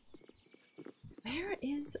 Where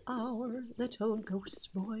is our little ghost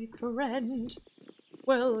boy friend?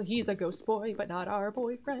 Well, he's a ghost boy, but not our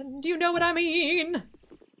boyfriend. You know what I mean?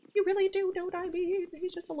 You really do know what I mean.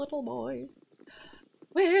 He's just a little boy.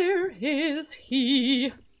 Where is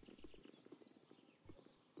he?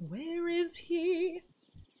 Where is he?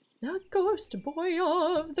 The ghost boy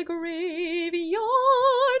of the graveyard.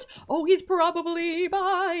 Oh, he's probably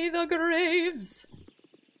by the graves.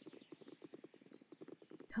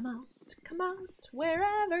 Come out,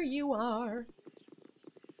 wherever you are.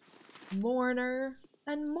 Mourner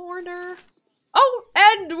and mourner. Oh,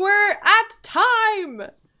 and we're at time!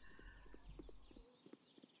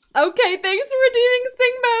 Okay, thanks for redeeming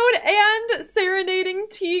Sing Mode and serenading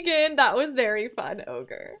Tegan. That was very fun,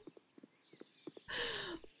 Ogre.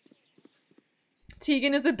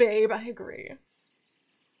 Tegan is a babe, I agree.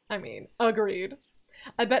 I mean, agreed.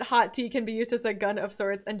 I bet hot tea can be used as a gun of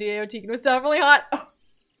sorts, and DAO Tegan was definitely hot. Oh,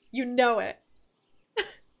 you know it.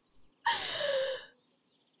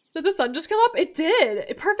 Did the sun just come up? It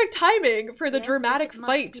did! Perfect timing for the dramatic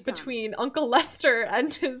fight between Uncle Lester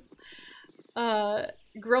and his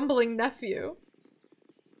grumbling nephew.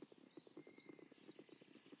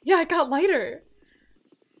 Yeah, it got lighter.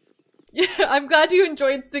 Yeah, I'm glad you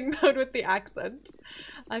enjoyed Sing Mode with the accent.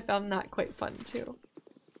 I found that quite fun too.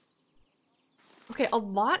 Okay, a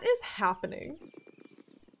lot is happening.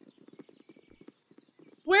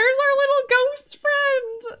 Where's our little ghost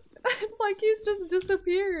friend? It's like he's just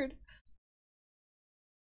disappeared.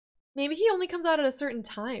 Maybe he only comes out at a certain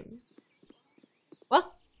time.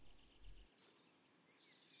 Well,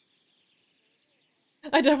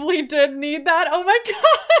 I definitely did need that. Oh my god!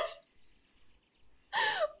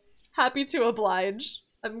 Happy to oblige.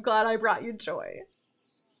 I'm glad I brought you joy.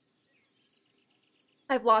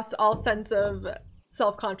 I've lost all sense of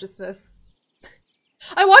self-consciousness.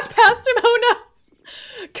 I walked past him, oh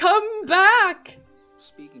no! Come back!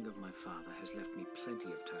 Speaking of my father has left me plenty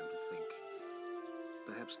of time to think.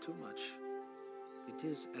 Perhaps too much. It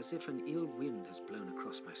is as if an ill wind has blown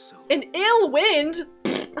across my soul. An ill wind?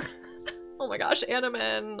 Oh my gosh,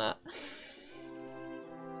 Animan.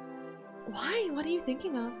 Why? What are you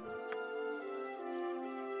thinking of?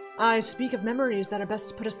 I speak of memories that are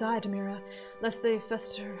best put aside, Amira, lest they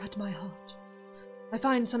fester at my heart. I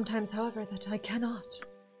find sometimes, however, that I cannot.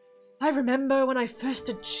 I remember when I first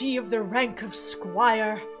achieved the rank of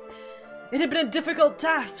squire. It had been a difficult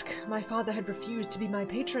task. My father had refused to be my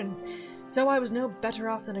patron, so I was no better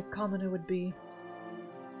off than a commoner would be.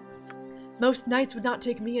 Most knights would not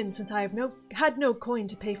take me in since I had no coin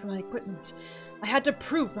to pay for my equipment. I had to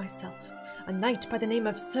prove myself. A knight by the name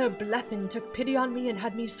of Sir Blethen took pity on me and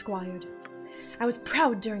had me squired. I was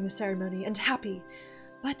proud during the ceremony and happy,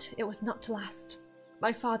 but it was not to last.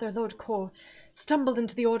 My father, Lord Cor, stumbled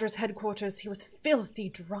into the Order's headquarters. He was filthy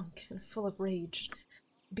drunk and full of rage.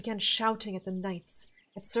 He began shouting at the knights,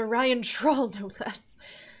 at Sir Ryan Troll no less,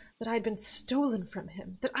 that I had been stolen from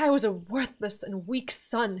him, that I was a worthless and weak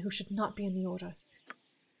son who should not be in the Order.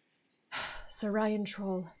 Sir Ryan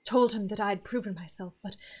Troll told him that I had proven myself,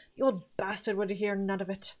 but the old bastard would hear none of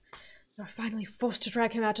it. They were finally forced to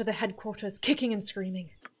drag him out of the headquarters, kicking and screaming.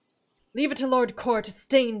 Leave it to Lord Cor to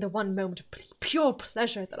stain the one moment of pure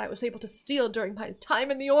pleasure that I was able to steal during my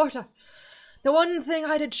time in the Order. The one thing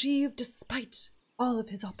I'd achieved despite all of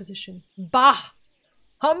his opposition. Bah!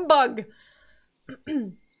 Humbug!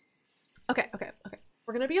 Okay.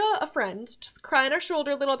 We're gonna be a friend. Just cry on our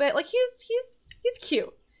shoulder a little bit. Like, he's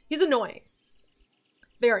cute. He's annoying.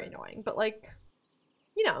 Very annoying, but like,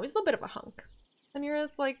 you know, he's a little bit of a hunk.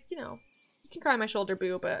 Amira's like, you know, you can cry on my shoulder,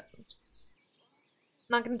 boo, but I'm just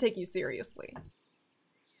not gonna take you seriously.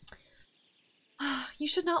 You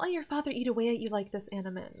should not let your father eat away at you like this,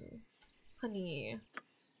 Animan. Honey.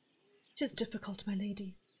 'Tis difficult, my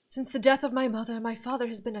lady. Since the death of my mother, my father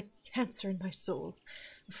has been a cancer in my soul,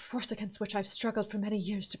 a force against which I've struggled for many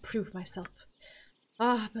years to prove myself.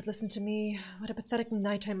 Ah, but listen to me. What a pathetic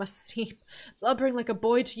knight I must seem, blubbering like a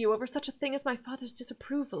boy to you over such a thing as my father's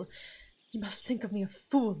disapproval. You must think of me a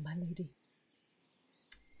fool, my lady.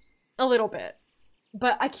 A little bit.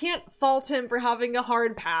 But I can't fault him for having a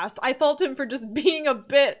hard past. I fault him for just being a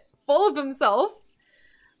bit full of himself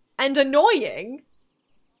and annoying.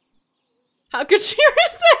 How could she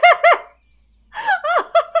resist?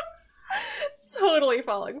 Totally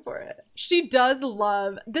falling for it. She does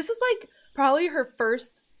love, this is like probably her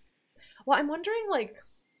first, well, I'm wondering like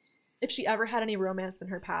if she ever had any romance in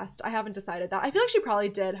her past. I haven't decided that. I feel like she probably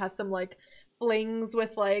did have some like flings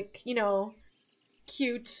with like, you know,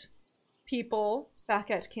 cute people back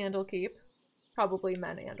at Candlekeep. Probably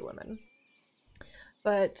men and women.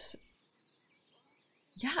 But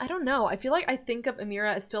yeah, I don't know. I feel like I think of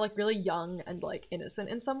Amira as still like really young and like innocent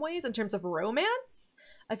in some ways in terms of romance.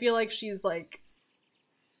 I feel like she's like,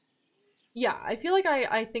 yeah, I feel like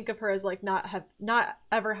I think of her as like not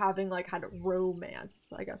ever having like had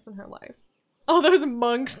romance, I guess, in her life. Oh, those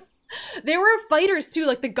monks. They were fighters too,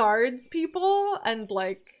 like the guards people and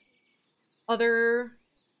like other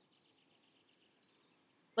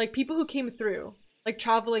like people who came through, like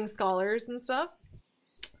traveling scholars and stuff.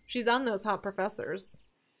 She's on those hot professors.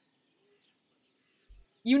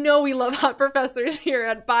 You know we love hot professors here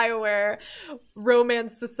at BioWare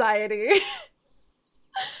Romance Society.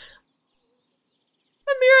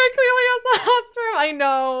 Amira clearly has the hots for him. I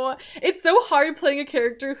know. It's so hard playing a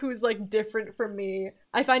character who's like different from me.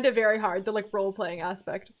 I find it very hard, the like role-playing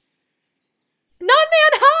aspect.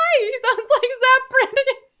 Non-man, hi! He sounds like Zap Brandon.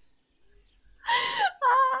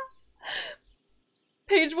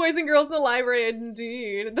 Page boys and girls in the library,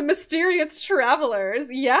 indeed. The mysterious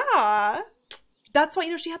travelers. Yeah. That's why,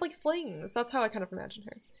 you know, she had like flings. That's how I kind of imagined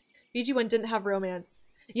her. BG1 didn't have romance.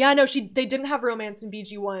 Yeah, no, they didn't have romance in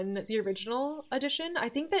BG1, the original edition. I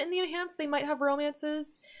think that in the enhanced they might have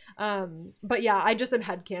romances. But yeah, I just am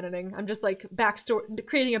headcanoning. I'm just like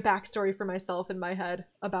creating a backstory for myself in my head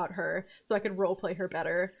about her so I could roleplay her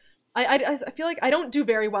better. I feel like I don't do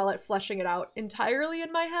very well at fleshing it out entirely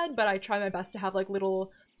in my head, but I try my best to have like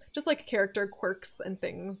little, just like character quirks and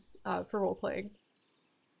things for roleplaying.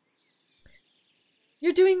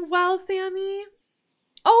 You're doing well, Sammy?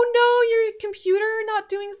 Oh no, your computer not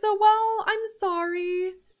doing so well? I'm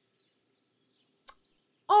sorry.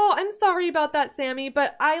 Oh, I'm sorry about that, Sammy,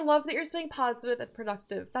 but I love that you're staying positive and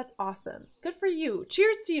productive. That's awesome. Good for you.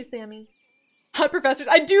 Cheers to you, Sammy. Hot professors.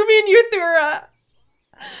 I do mean you, Thura.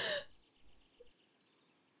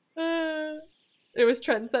 It was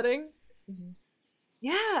trend setting. Mm-hmm.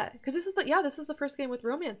 Yeah, because this is the first game with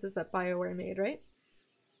romances that BioWare made, right?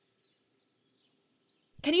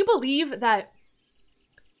 Can you believe that?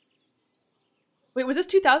 Wait, was this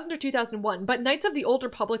 2000 or 2001? But Knights of the Old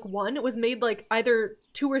Republic 1 was made like either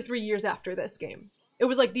 2 or 3 years after this game. It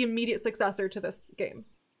was like the immediate successor to this game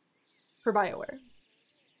for BioWare.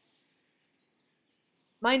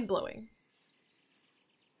 Mind-blowing.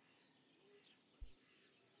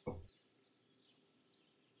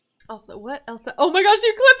 Also, what else? Oh my gosh,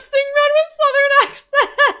 you clip-sing Red with Southern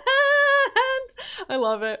accent! I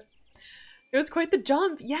love it. It was quite the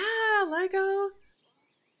jump. Yeah, Lego.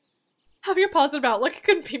 Having a positive outlook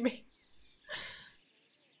couldn't be me.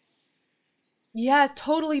 Yes,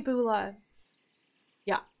 totally, Bula.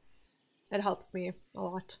 Yeah, it helps me a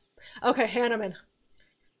lot. Okay, Hanneman.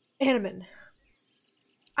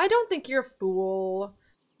 I don't think you're a fool.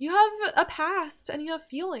 You have a past and you have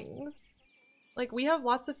feelings. Like, we have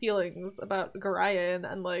lots of feelings about Gorion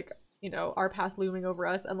and, like, you know, our past looming over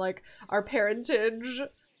us and, like, our parentage.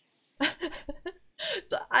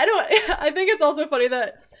 I think it's also funny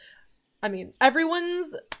that, I mean,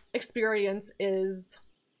 everyone's experience is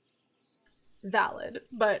valid,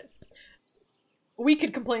 but we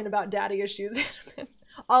could complain about daddy issues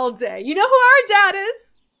all day. You know who our dad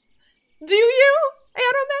is? Do you,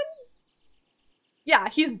 Animan? Yeah,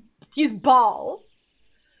 he's Baal.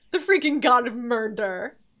 The freaking god of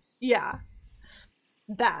murder. Yeah.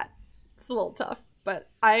 It's a little tough, but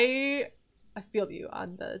I feel you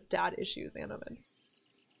on the dad issues, Anoman.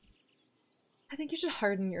 I think you should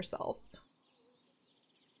harden yourself.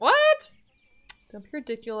 What? Don't be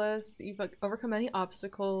ridiculous. You've overcome any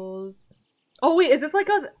obstacles. Oh wait, is this like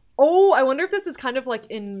a... Oh, I wonder if this is kind of like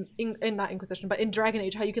in not Inquisition, but in Dragon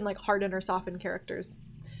Age, how you can like harden or soften characters.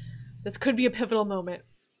 This could be a pivotal moment.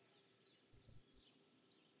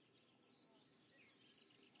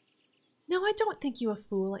 No, I don't think you a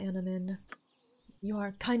fool, Anoman. You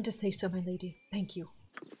are kind to say so, my lady. Thank you.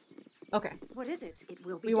 Okay. What is it? It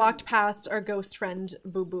will be We walked past our ghost friend,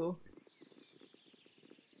 Boo Boo.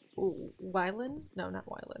 Ooh, Wylan? No, not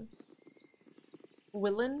Wylan.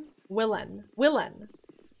 Willen.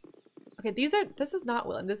 Okay, this is not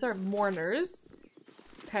Willen. These are mourners.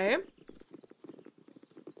 Okay.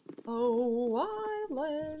 Oh,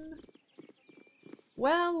 Wylan.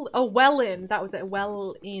 Well, oh, Wellin. That was it.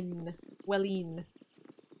 Wellin.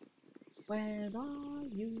 Where are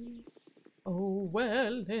you? Oh,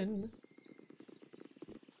 Wellin.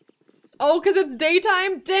 Oh, because it's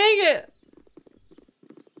daytime? Dang it!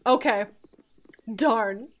 Okay.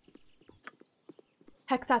 Darn.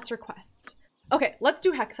 Hexat's request. Okay, let's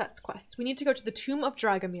do Hexat's quest. We need to go to the Tomb of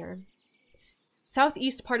Dragomir.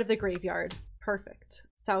 Southeast part of the graveyard. Perfect.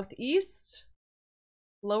 Southeast?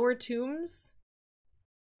 Lower tombs?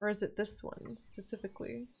 Or is it this one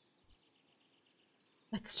specifically?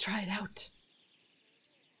 Let's try it out.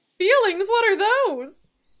 Feelings, what are those?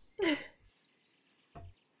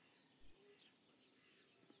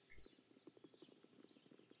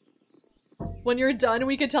 When you're done,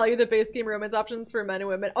 we could tell you the base game romance options for men and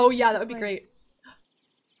women. Oh yeah, that would be great.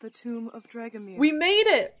 The Tomb of Dragomir. We made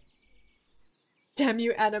it! Damn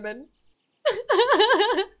you, Eneman.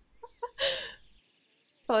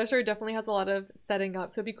 Spoiler Story definitely has a lot of setting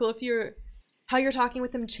up, so it'd be cool if how you're talking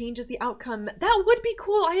with him changes the outcome. That would be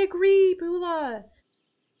cool, I agree, Bula.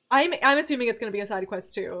 I'm assuming it's gonna be a side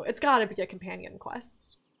quest too. It's gotta be a companion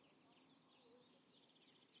quest.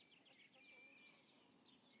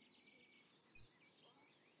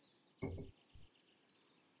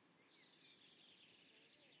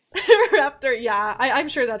 Raptor, yeah, I'm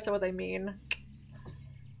sure that's what they mean.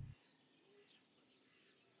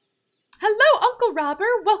 Hello, Uncle Robert.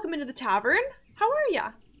 Welcome into the tavern. How are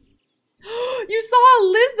ya? You saw a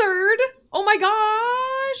lizard! Oh my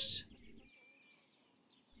gosh!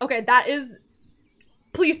 Okay, that is...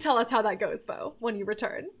 Please tell us how that goes, Bo, when you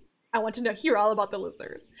return. I want to hear all about the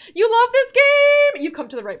lizard. You love this game! You've come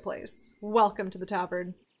to the right place. Welcome to the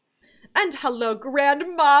tavern. And hello, Grand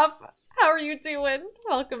Muff. How are you doing?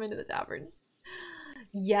 Welcome into the tavern.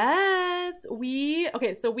 Yes,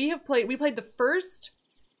 okay, so we played the first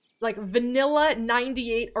like vanilla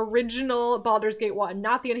 98 original Baldur's Gate 1,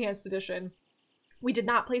 not the enhanced edition. We did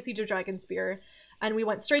not play Siege of Dragonspear, and we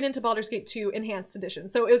went straight into Baldur's Gate 2 enhanced edition.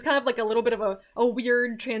 So it was kind of like a little bit of a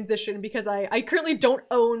weird transition because I currently don't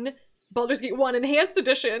own Baldur's Gate 1 enhanced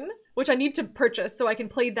edition, which I need to purchase so I can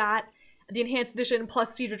play that, the enhanced edition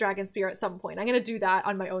plus Siege of Dragonspear at some point. I'm gonna do that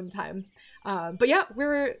on my own time. But yeah,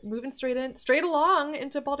 we're moving straight along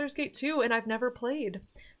into Baldur's Gate 2, and I've never played.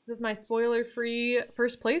 This is my spoiler-free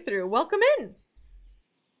first playthrough. Welcome in!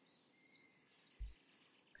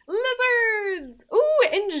 Lizards! Ooh,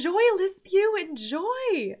 enjoy, Lispew,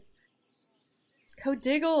 enjoy!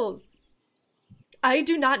 Codiggles. I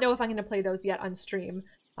do not know if I'm going to play those yet on stream.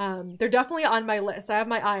 They're definitely on my list. I have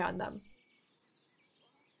my eye on them.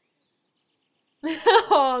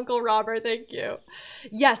 Oh, Uncle Robert, thank you.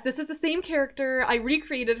 Yes, this is the same character. I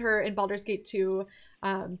recreated her in Baldur's Gate 2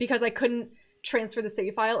 because I couldn't transfer the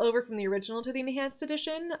save file over from the original to the enhanced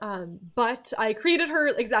edition, but I created her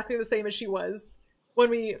exactly the same as she was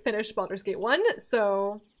when we finished Baldur's Gate 1,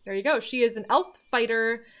 so there you go. She is an elf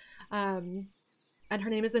fighter, and her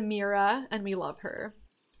name is Amira, and we love her.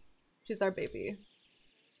 She's our baby.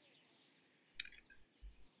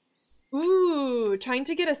 Ooh, trying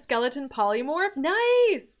to get a skeleton polymorph?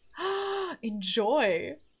 Nice!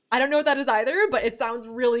 Enjoy. I don't know what that is either, but it sounds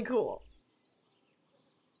really cool.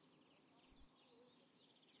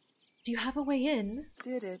 Do you have a way in?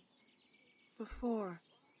 Did it before.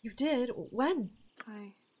 You did? When?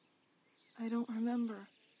 I don't remember.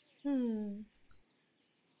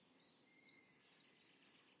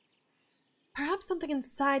 Perhaps something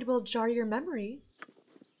inside will jar your memory.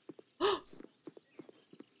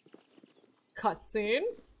 Cutscene?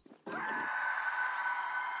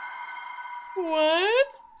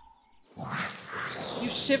 What? You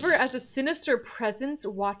shiver as a sinister presence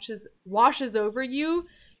washes over you.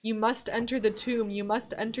 You must enter the tomb. You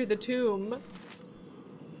must enter the tomb.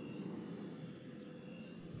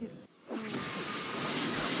 It's so...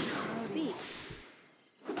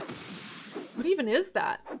 What even is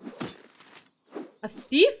that? A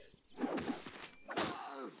thief?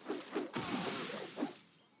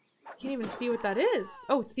 Can't even see what that is.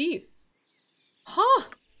 Oh, thief. Huh.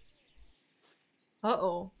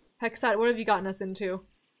 Uh-oh. Hexat, what have you gotten us into?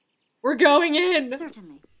 We're going in!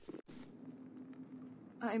 Certainly.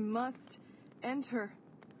 I must enter.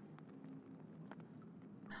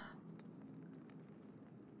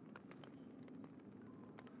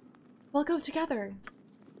 We'll go together.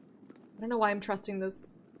 I don't know why I'm trusting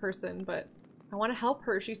this person, but I want to help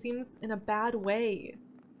her. She seems in a bad way.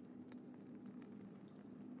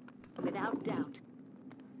 Without doubt.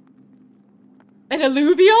 An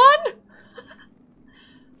alluvion?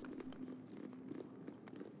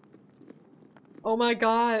 Oh my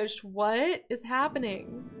gosh, what is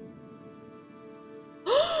happening?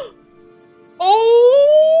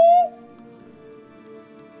 Oh!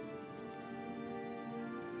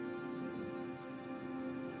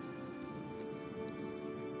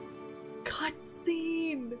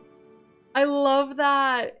 Cutscene! I love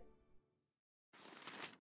that.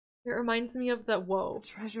 It reminds me of the whoa. The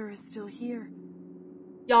treasure is still here.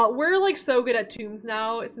 Y'all, we're like so good at tombs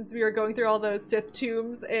now since we were going through all those Sith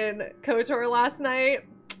tombs in KOTOR last night.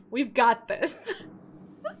 We've got this.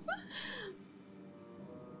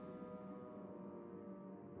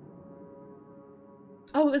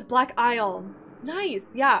 Oh, it was Black Isle. Nice.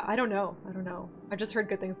 Yeah, I don't know. I just heard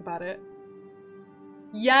good things about it.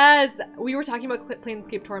 Yes! We were talking about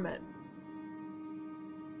Planescape Torment.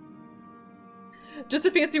 Just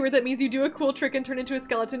a fancy word that means you do a cool trick and turn into a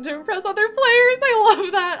skeleton to impress other players. I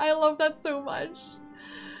love that. I love that so much.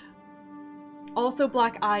 Also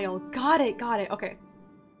Black Isle. Got it. Okay.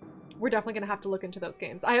 We're definitely gonna have to look into those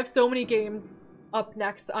games. I have so many games up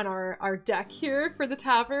next on our deck here for the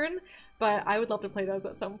tavern, but I would love to play those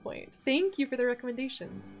at some point. Thank you for the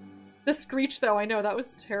recommendations. The screech though, I know, that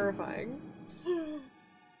was terrifying.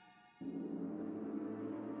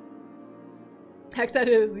 Hexed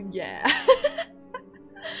is, yeah.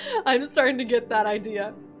 I'm starting to get that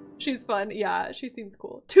idea. She's fun. Yeah, she seems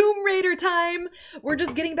cool. Tomb Raider time! We're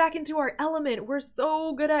just getting back into our element. We're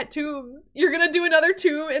so good at tombs. You're gonna do another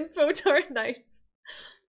tomb in SWTOR? Nice.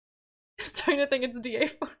 Starting to think it's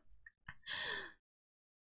DA4.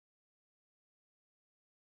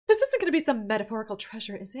 This isn't gonna be some metaphorical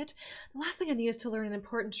treasure, is it? The last thing I need is to learn an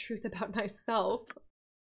important truth about myself.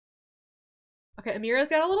 Okay, Amira's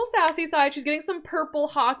got a little sassy side. She's getting some purple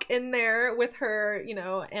hawk in there with her, you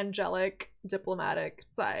know, angelic, diplomatic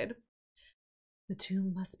side. The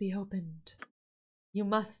tomb must be opened. You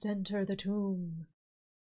must enter the tomb.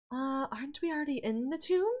 Aren't we already in the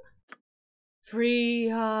tomb? Free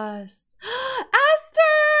us.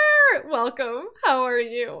 Aster! Welcome. How are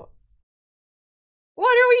you?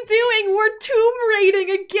 What are we doing? We're tomb raiding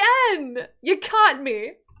again! You caught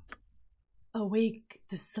me. Awake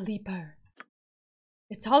the sleeper.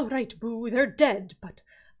 It's all right, Boo. They're dead, but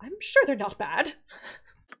I'm sure they're not bad.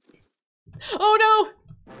 Oh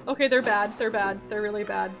no! Okay, they're bad. They're bad. They're really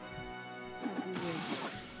bad.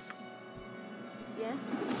 Yes?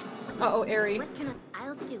 Uh-oh, Aerie. What can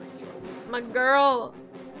I'll do it. My girl.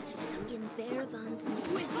 So in Bearvan's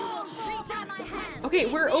name. With all sheets on my hand. Okay,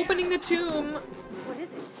 we're opening the tomb. What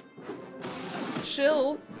is it?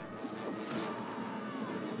 Chill.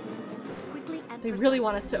 Quickly and They really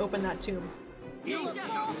want us to open that tomb.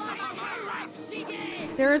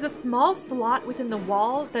 There is a small slot within the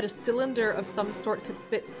wall that a cylinder of some sort could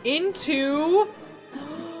fit into.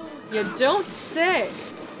 You don't say.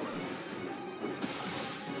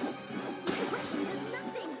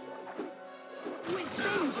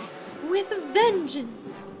 With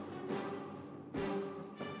vengeance.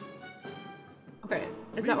 Okay,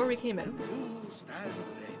 is that where we came in?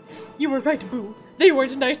 You were right, Boo. They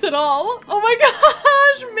weren't nice at all. Oh my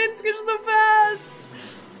gosh, Minsk is the best.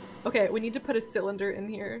 Okay, we need to put a cylinder in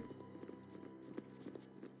here.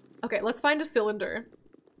 Okay, let's find a cylinder.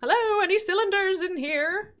 Hello, any cylinders in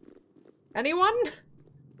here? Anyone? Does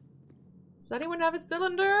anyone have a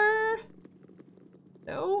cylinder?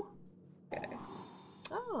 No? Okay.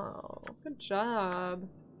 Oh, good job.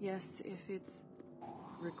 Yes, if it's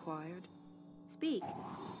required. Speak.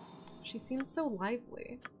 She seems so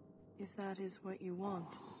lively. If that is what you want.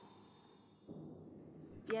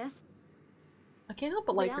 Yes? I can't help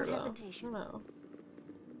but like her Without though. hesitation. I don't know.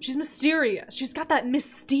 She's mysterious. She's got that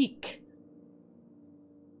mystique.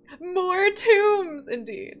 More tombs,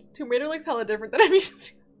 indeed. Tomb Raider looks hella different than I'm used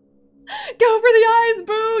to. Go for the eyes,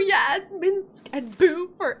 Boo! Yes! Minsk and Boo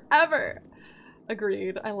forever!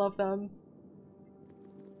 Agreed. I love them.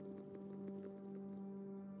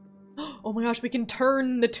 Oh my gosh, we can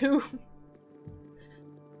turn the tomb.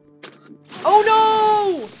 Oh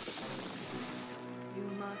no! You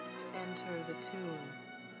must enter the tomb.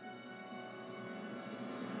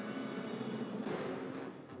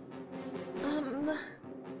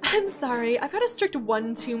 I'm sorry. I've got a strict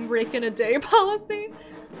one tomb break in a day policy.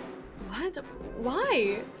 What?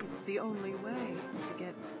 Why? It's the only way to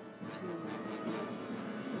get to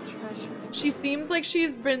the treasure. She seems like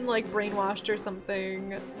she's been like brainwashed or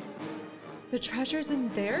something. The treasure's in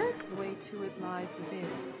there? The way to it lies within.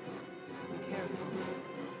 Be careful.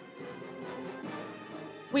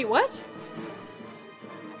 Wait, what?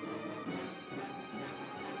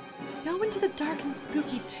 Go into the dark and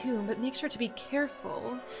spooky tomb, but make sure to be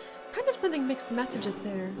careful. Kind of sending mixed messages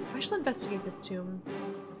there. I shall investigate this tomb.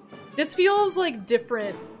 This feels like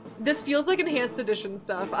different. This feels like enhanced edition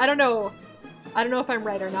stuff. I don't know. I don't know if I'm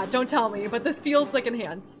right or not. Don't tell me, but this feels like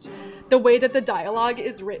enhanced. The way that the dialogue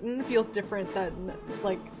is written feels different than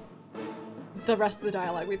like the rest of the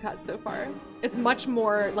dialogue we've had so far. It's much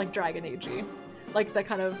more like Dragon Age-y. Like the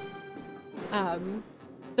kind of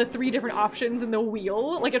the 3 different options in the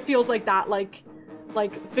wheel. Like it feels like that, like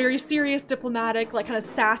like very serious, diplomatic, like kind of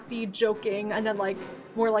sassy, joking, and then like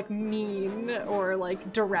more like mean or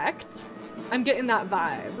like direct. I'm getting that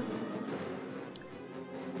vibe.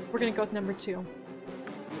 We're gonna go with number 2.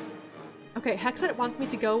 Okay, Hexet wants me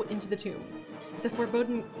to go into the tomb. It's a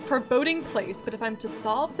foreboding place, but if I'm to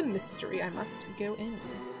solve the mystery, I must go in.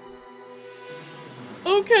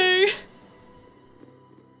 Okay.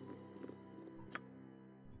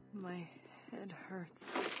 My head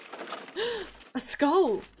hurts. A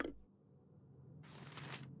skull.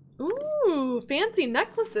 Ooh, fancy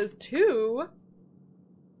necklaces too.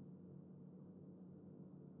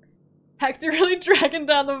 Hex, you're really dragging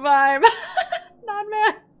down the vibe. Not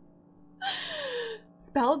mad.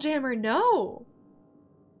 Spelljammer, no.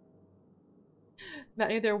 Not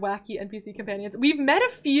any of their wacky NPC companions. We've met a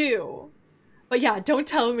few. But yeah, don't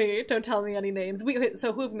tell me any names.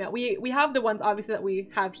 So who have we met? We have the ones obviously that we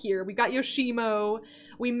have here. We got Yoshimo.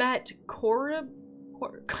 We met I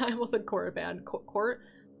almost said Korriban.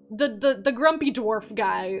 The grumpy dwarf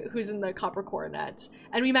guy who's in the copper coronet.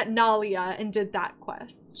 And we met Nalia and did that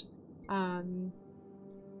quest. Those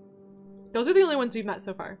are the only ones we've met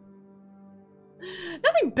so far.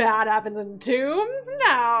 Nothing bad happens in tombs,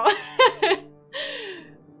 no.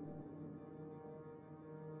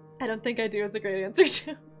 I don't think I do is a great answer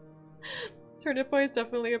too. Turnip Boy is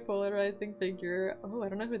definitely a polarizing figure. Oh, I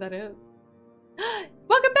don't know who that is.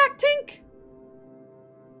 Welcome back, Tink!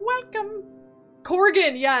 Welcome.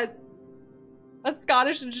 Corgan, yes. A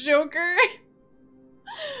Scottish Joker.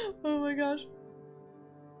 Oh my gosh.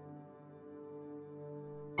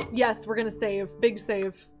 Yes, we're gonna save. Big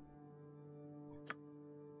save.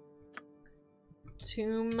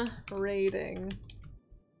 Tomb raiding.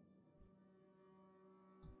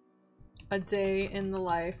 A day in the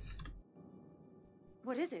life.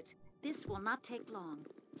 What is it? This will not take long.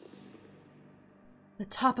 The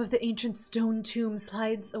top of the ancient stone tomb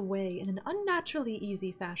slides away in an unnaturally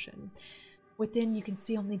easy fashion. Within, you can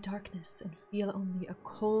see only darkness and feel only a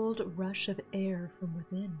cold rush of air from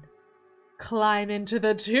within. Climb into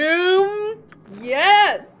the tomb!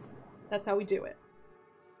 Yes! That's how we do it.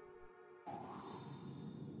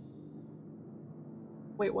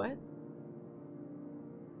 Wait, what?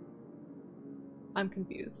 I'm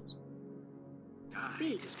confused.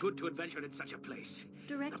 It is good to adventure in such a place.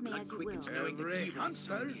 Direct me as you will. Every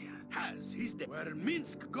hunter has his day. Where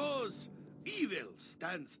Minsk goes, evil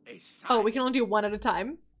stands aside. Oh, we can only do one at a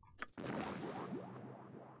time?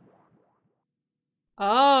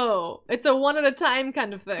 Oh, it's a one at a time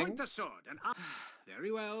kind of thing. Point the sword and up.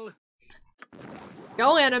 Very well.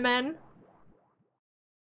 Go, Animen.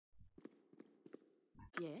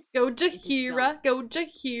 Yes. Go, Jahira. Go,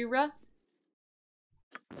 Jahira.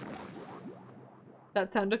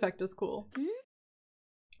 That sound effect is cool. Hmm?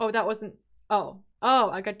 Oh, that wasn't... Oh. Oh,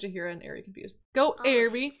 I got Jahira and Aerie confused. Go,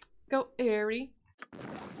 Aerie. Go, Aerie.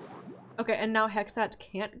 Okay, and now Hexat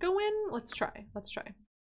can't go in? Let's try. Let's try.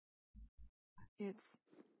 It's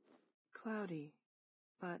cloudy,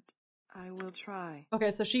 but I will try.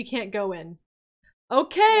 Okay, so she can't go in.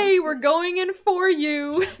 Okay, we're going in for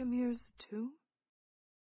you. Dragomir's tomb?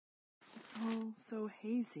 It's all so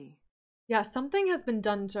hazy. Yeah, something has been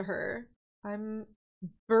done to her. I'm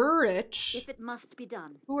Burrich. If it must be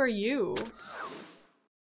done. Who are you?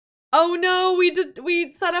 Oh no,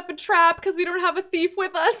 we set up a trap because we don't have a thief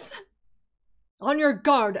with us. On your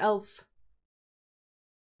guard, elf.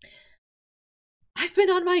 I've been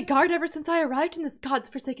on my guard ever since I arrived in this god's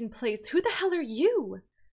forsaken place. Who the hell are you?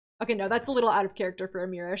 Okay, no, that's a little out of character for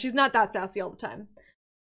Amira. She's not that sassy all the time.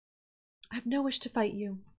 I have no wish to fight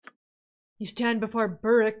you. You stand before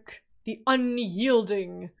Burrick, the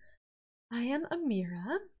unyielding. I am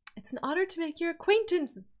Amira. It's an honor to make your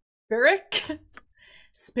acquaintance, Burrick.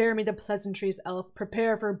 Spare me the pleasantries, elf.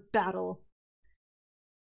 Prepare for battle.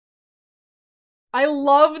 I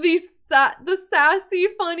love these the sassy,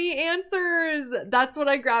 funny answers. That's what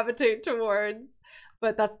I gravitate towards.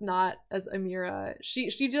 But that's not as Amira. She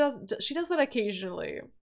does that occasionally.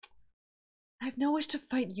 I have no wish to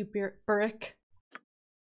fight you, Burrick.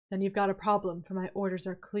 Then you've got a problem, for my orders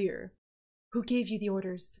are clear. Who gave you the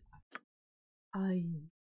orders? I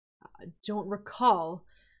don't recall.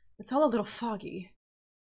 It's all a little foggy.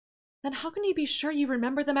 Then how can you be sure you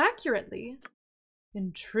remember them accurately?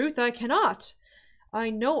 In truth, I cannot. I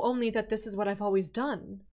know only that this is what I've always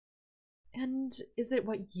done. And is it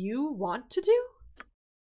what you want to do?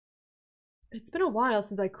 It's been a while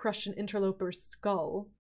since I crushed an interloper's skull.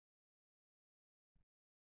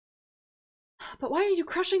 But why are you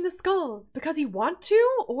crushing the skulls? Because you want to,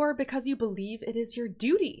 or because you believe it is your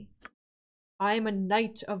duty? I am a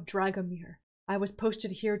knight of Dragomir. I was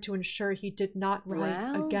posted here to ensure he did not rise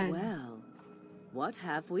again. Well. What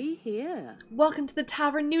have we here? Welcome to the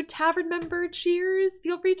tavern, new tavern member. Cheers.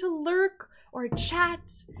 Feel free to lurk or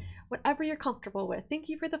chat, whatever you're comfortable with. Thank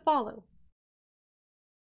you for the follow.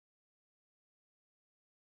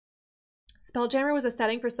 Spelljammer was a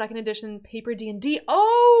setting for 2nd edition paper D&D.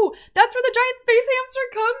 Oh, that's where the giant space hamster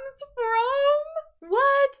comes from.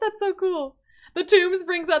 What? That's so cool. The Tombs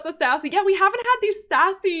brings out the sassy. Yeah, we haven't had these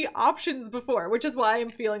sassy options before, which is why I'm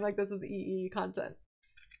feeling like this is EE content.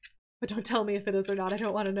 But don't tell me if it is or not. I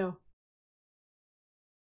don't want to know.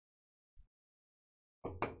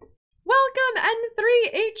 Welcome,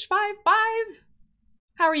 N3H55.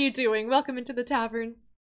 How are you doing? Welcome into the tavern.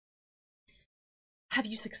 Have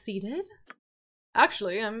you succeeded?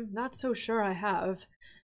 Actually, I'm not so sure I have.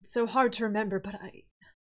 It's so hard to remember, but I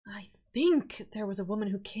think there was a woman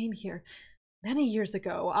who came here many years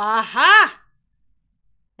ago. Aha!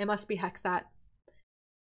 It must be Hexat.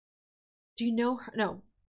 Do you know her? No.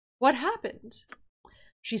 What happened?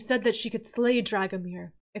 She said that she could slay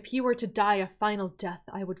Dragomir. If he were to die a final death,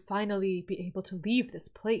 I would finally be able to leave this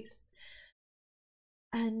place.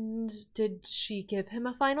 And did she give him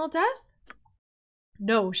a final death?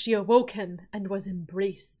 No, she awoke him and was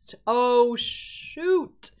embraced. Oh,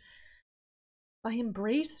 shoot. By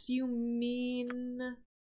embraced, you mean...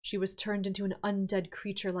 She was turned into an undead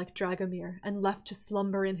creature like Dragomir and left to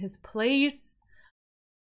slumber in his place.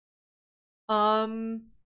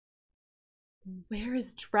 Where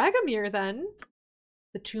is Dragomir then?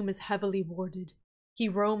 The tomb is heavily warded. He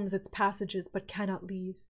roams its passages but cannot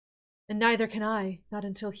leave. And neither can I, not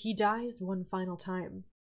until he dies one final time.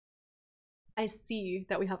 I see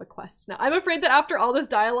that we have a quest now. I'm afraid that after all this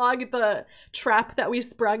dialogue, the trap that we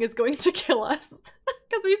sprung is going to kill us.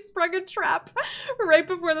 Because we sprung a trap right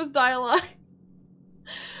before this dialogue.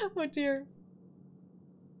 Oh dear.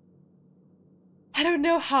 I don't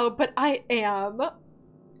know how, but I am.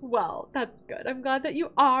 Well, that's good. I'm glad that you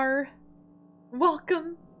are.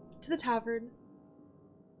 Welcome to the tavern.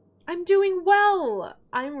 I'm doing well.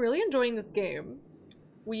 I'm really enjoying this game.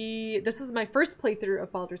 This is my first playthrough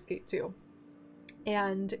of Baldur's Gate 2.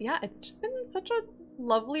 And yeah, it's just been such a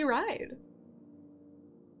lovely ride.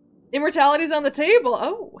 Immortality's on the table.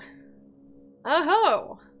 Oh.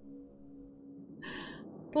 Oh-ho.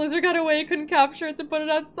 Blizzard got away, couldn't capture it to put it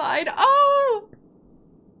outside. Oh!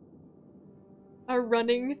 A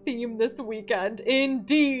running theme this weekend.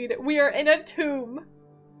 Indeed. We are in a tomb.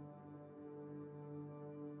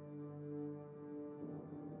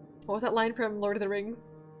 What was that line from Lord of the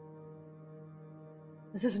Rings?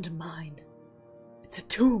 This isn't a mine. It's a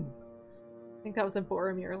tomb. I think that was a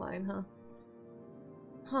Boromir line, huh?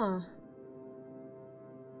 Huh.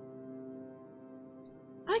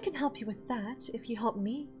 I can help you with that, if you help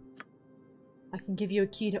me. I can give you a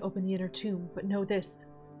key to open the inner tomb, but know this.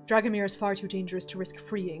 Dragomir is far too dangerous to risk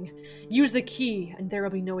freeing. Use the key, and there will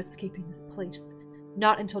be no escaping this place.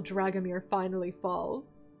 Not until Dragomir finally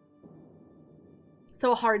falls.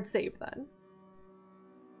 So a hard save, then.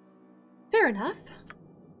 Fair enough.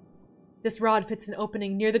 This rod fits an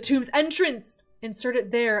opening near the tomb's entrance. Insert it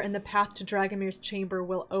there and the path to Dragomir's chamber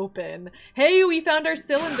will open. Hey, we found our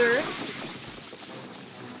cylinder.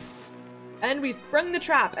 And we sprung the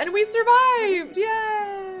trap and we survived!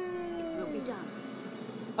 Yay!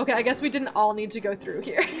 Okay, I guess we didn't all need to go through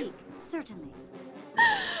here. Certainly.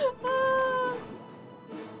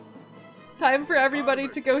 Time for everybody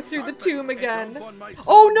to go through the tomb again.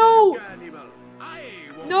 Oh no!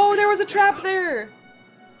 No, there was a trap there!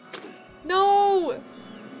 No!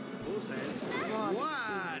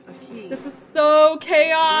 This is so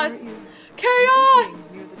chaos!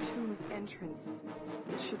 Chaos! Near the tomb's entrance.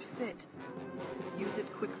 It should fit. Use it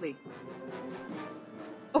quickly.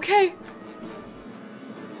 Okay.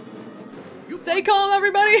 Stay calm,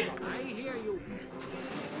 everybody! I hear you.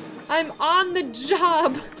 I'm on the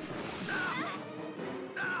job!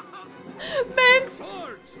 Vince!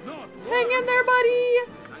 Hang in there, buddy!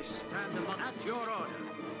 I stand at your order.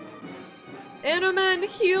 Animan,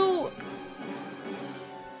 heal!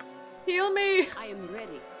 Heal me! I am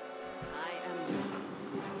ready.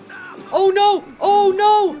 Oh no! Oh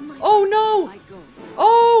no! Oh no!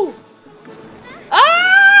 Oh!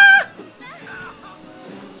 Ah!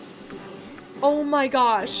 Oh my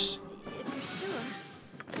gosh.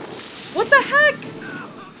 What the heck?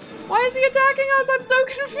 Why is he attacking us? I'm so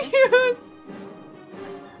confused.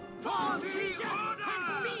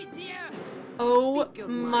 Oh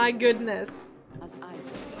my goodness.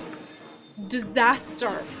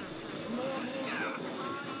 Disaster.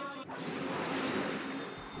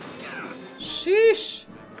 Sheesh.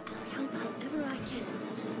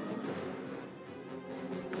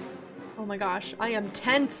 Oh my gosh, I am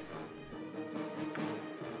tense.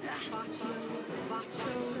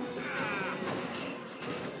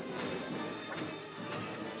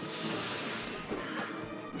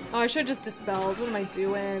 Oh, I should have just dispelled. What am I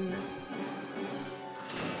doing?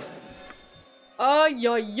 Ay.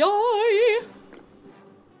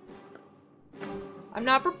 I'm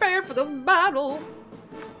not prepared for this battle.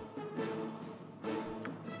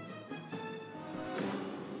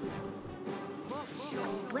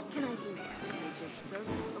 What can I do?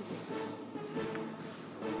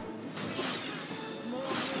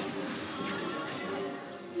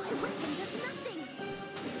 My weapon does nothing.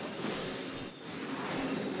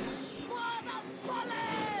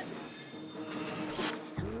 This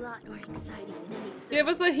is a lot more exciting than any. Give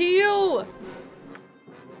us a heal.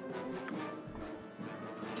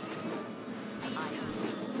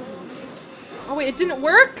 Oh wait, it didn't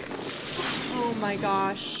work? Oh my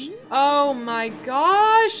gosh. Oh my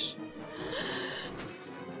gosh.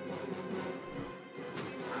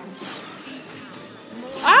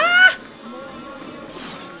 Ah!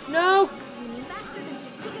 No.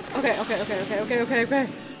 Okay.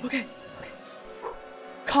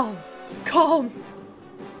 Calm.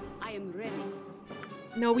 I am ready.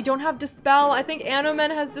 No, we don't have Dispel. I think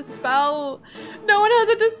Anomen has Dispel. No one has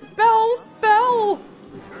a Dispel spell.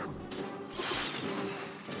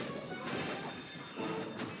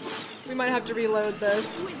 We might have to reload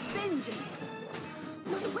this.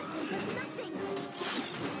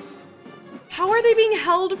 How are they being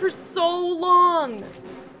held for so long?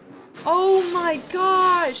 Oh my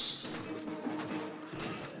gosh.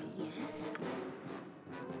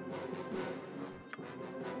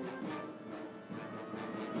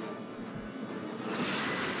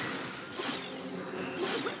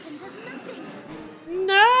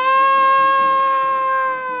 No!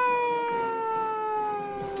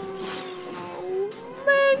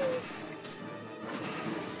 Minsk!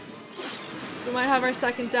 We might have our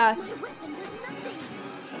second death.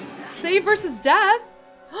 Save versus death?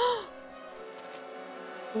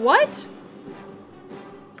 What?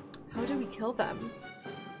 How do we kill them?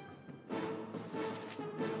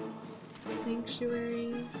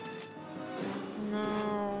 Sanctuary?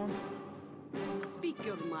 No. Speak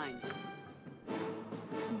your mind.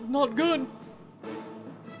 This is not good.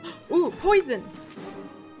 Ooh, poison.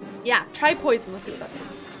 Yeah, try poison. Let's see what that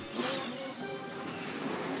is.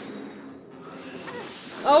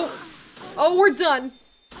 Oh, we're done.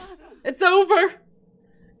 It's over.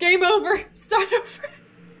 Game over. Start over.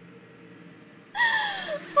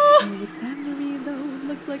 Oh, it's time to reload.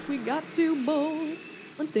 Looks like we got too bold.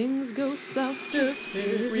 When things go south, just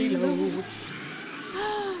hit reload.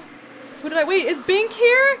 What did I wait? Is Bink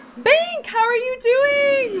here? Bink, how are you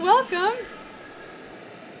doing? Welcome.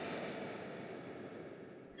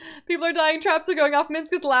 People are dying, traps are going off,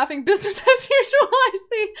 Minsk is laughing, business as usual, I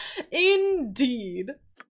see. Indeed.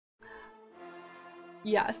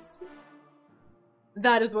 Yes.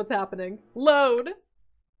 That is what's happening. Load.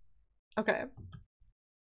 Okay.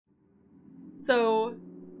 So,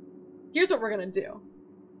 here's what we're gonna do.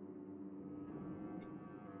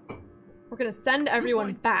 We're gonna send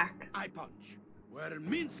everyone back. I punch. Where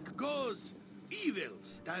Minsk goes, evil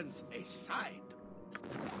stands aside.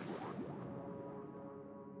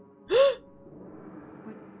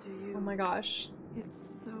 What do you... Oh my gosh.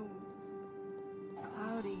 It's so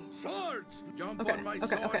cloudy. Swords! Jump Okay, on my okay.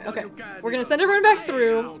 sword while you can. We're gonna send everyone back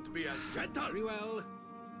through. I'll be as gentle. Very well.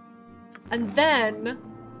 And then,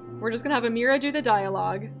 we're just gonna have Amira do the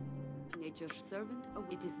dialogue. Nature's servant,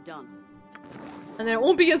 it is done. And then it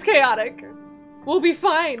won't be as chaotic. We'll be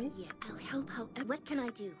fine. Yeah, I'll help. What can I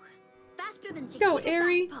do? Faster than Go,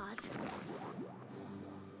 Aerie.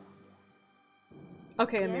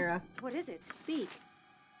 Okay, Yes? Amira. What is it? Speak.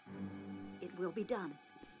 It will be done.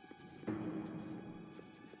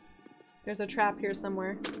 There's a trap here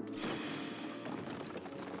somewhere.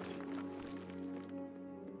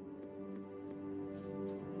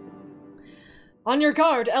 On your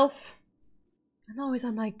guard, elf! I'm always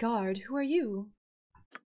on my guard. Who are you?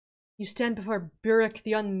 You stand before Burek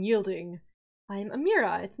the Unyielding. I am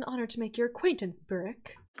Amira. It's an honor to make your acquaintance,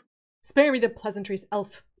 Burek. Spare me the pleasantries,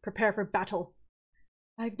 elf. Prepare for battle.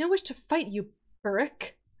 I have no wish to fight you,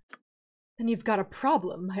 Burek. Then you've got a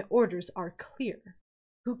problem. My orders are clear.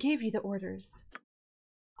 Who gave you the orders?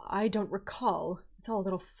 I don't recall. It's all a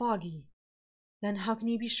little foggy. Then how can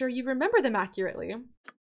you be sure you remember them accurately?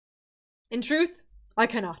 In truth, I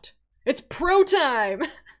cannot. It's pro time!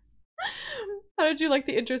 How did you like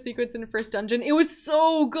the intro sequence in First Dungeon? It was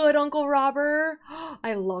so good, Uncle Robert!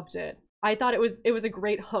 I loved it. I thought it was a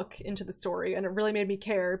great hook into the story, and it really made me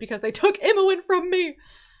care because they took Imoen from me!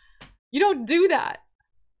 You don't do that!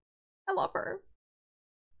 I love her.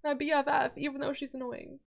 My BFF, even though she's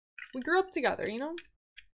annoying. We grew up together, you know?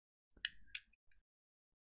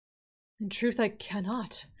 In truth, I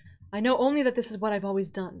cannot. I know only that this is what I've always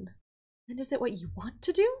done. And is it what you want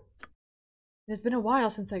to do? It has been a while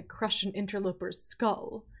since I crushed an interloper's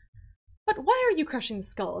skull. But why are you crushing the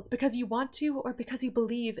skulls? Because you want to, or because you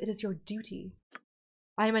believe it is your duty?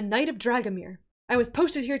 I am a knight of Dragomir. I was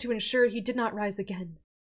posted here to ensure he did not rise again.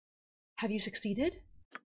 Have you succeeded?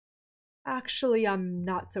 Actually, I'm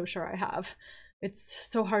not so sure I have. It's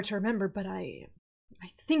so hard to remember, but I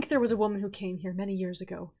think there was a woman who came here many years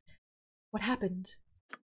ago. What happened?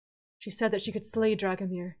 She said that she could slay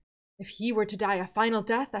Dragomir. If he were to die a final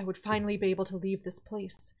death, I would finally be able to leave this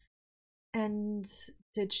place. And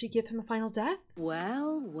did she give him a final death?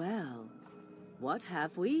 Well, well. What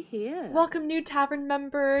have we here? Welcome, new tavern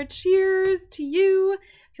member. Cheers to you.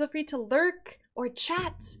 Feel free to lurk or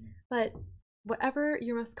chat, but whatever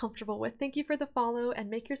you're most comfortable with. Thank you for the follow and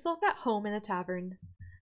make yourself at home in the tavern.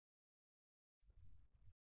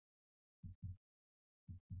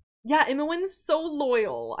 Yeah, Imowen's so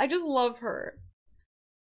loyal. I just love her.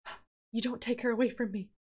 You don't take her away from me.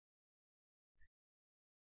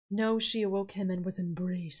 No, she awoke him and was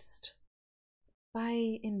embraced.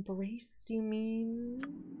 By embraced, you mean?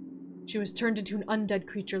 She was turned into an undead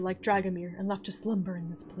creature like Dragomir and left to slumber in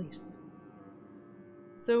this place.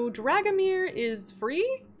 So Dragomir is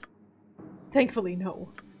free? Thankfully,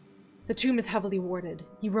 no. The tomb is heavily warded.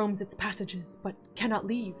 He roams its passages, but cannot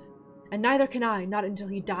leave. And neither can I, not until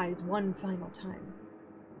he dies one final time.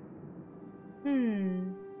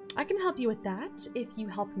 I can help you with that, if you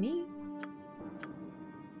help me.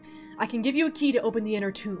 I can give you a key to open the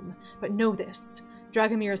inner tomb, but know this.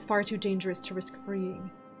 Dragomir is far too dangerous to risk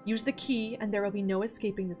freeing. Use the key, and there will be no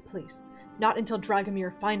escaping this place. Not until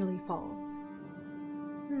Dragomir finally falls.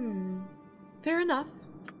 Fair enough.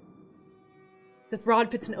 This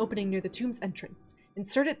rod fits an opening near the tomb's entrance.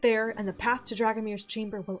 Insert it there, and the path to Dragomir's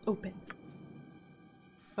chamber will open.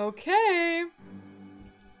 Okay.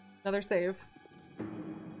 Another save.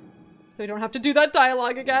 So we don't have to do that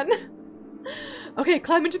dialogue again. Okay,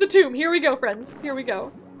 climb into the tomb. Here we go, friends. Here we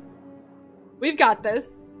go. We've got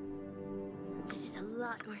this. This is a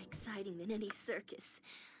lot more exciting than any circus.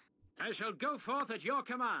 I shall go forth at your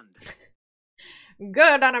command.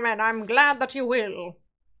 Good, Animan. I'm glad that you will.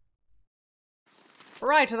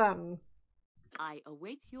 Right then. I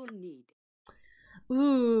await your need.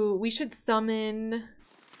 Ooh, we should summon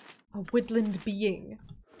a woodland being.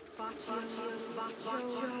 As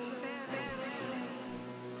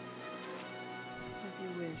you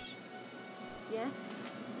wish. Yes?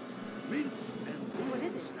 What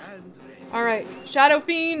is it? Alright, Shadow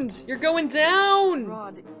Fiend, you're going down! The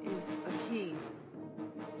rod is a key.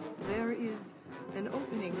 There is an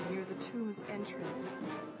opening near the tomb's entrance.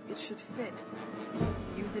 It should fit.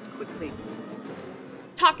 Use it quickly.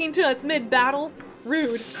 Talking to us mid-battle?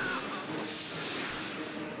 Rude.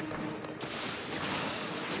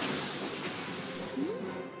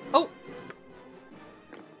 Oh!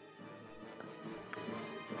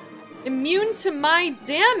 Immune to my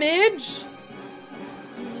damage?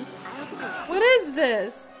 What is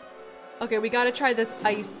this? Okay, we gotta try this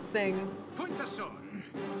ice thing. Point the sword.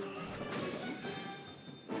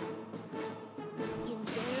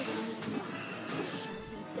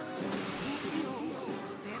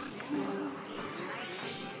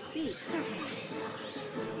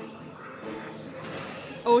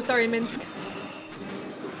 Oh, sorry, Minsk.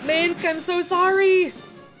 Minsk, I'm so sorry!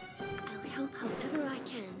 I'll help however I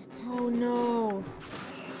can. Oh no.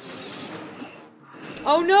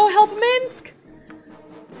 Oh no, help Minsk!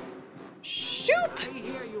 Shoot! I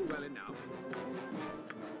hear you well enough.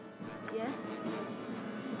 Yes?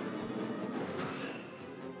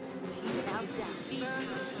 Without doubt.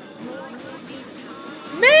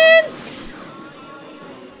 Minsk!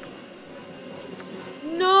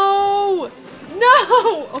 No!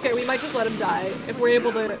 No! Okay, we might just let him die if we're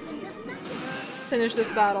able to finish this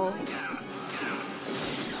battle.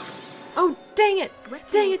 Oh, dang it!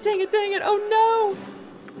 Dang it, dang it, dang it! Oh no!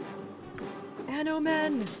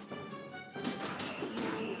 Anomen!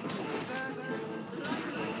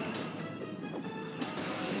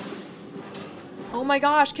 Oh my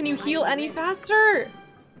gosh, can you heal any faster?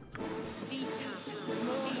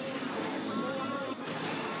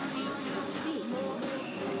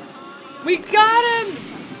 We got him!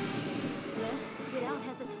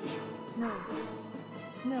 No.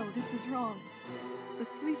 No, this is wrong. The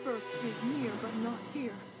sleeper is near, but not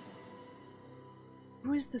here.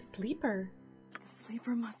 Who is the sleeper? The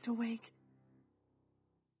sleeper must awake.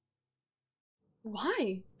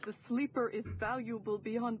 Why? The sleeper is valuable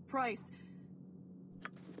beyond price.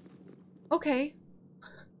 Okay.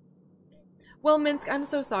 Well, Minsk, I'm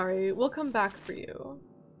so sorry. We'll come back for you.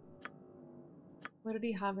 What did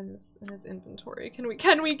he have in his inventory? Can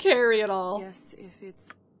we carry it all? Yes, if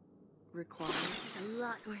it's required. It's a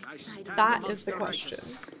lot more exciting. That is the question.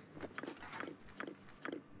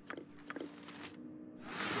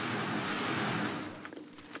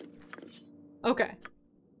 Okay.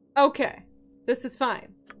 Okay. This is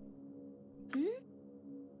fine.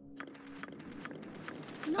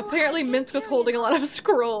 No, apparently Minsk was holding a lot of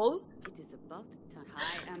scrolls. It is about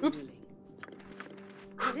time. Oops.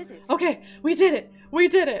 What is it? Okay, we did it. We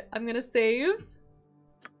did it. I'm gonna save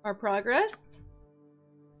our progress.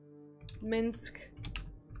 Minsk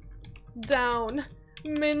down.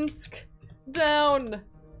 Minsk down.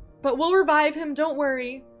 But we'll revive him, don't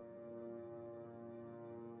worry.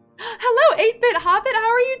 Hello, 8-Bit Hobbit,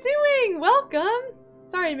 how are you doing? Welcome.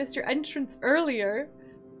 Sorry I missed your entrance earlier.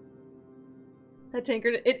 That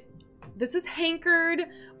tankard, this is Hankard.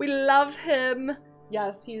 We love him.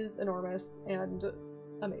 Yes, he's enormous and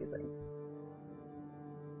amazing.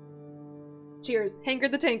 Cheers,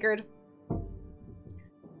 Hankard the Tankard.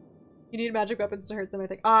 You need magic weapons to hurt them, I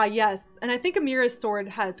think. Ah, yes. And I think Amira's sword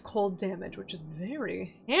has cold damage, which is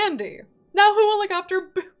very handy. Now who will look after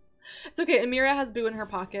Boo? It's okay, Amira has Boo in her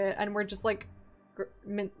pocket, and we're just like,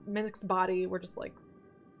 Minsk's body, we're just like,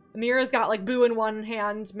 Amira's got like Boo in one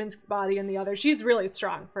hand, Minsk's body in the other. She's really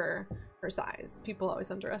strong for her size. People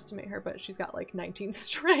always underestimate her, but she's got like 19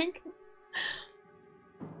 strength.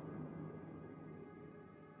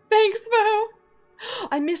 Thanks, Boo!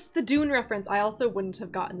 I missed the Dune reference. I also wouldn't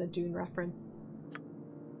have gotten the Dune reference.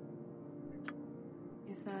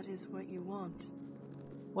 If that is what you want.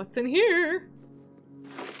 What's in here?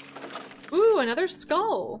 Ooh, another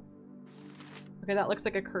skull. Okay, that looks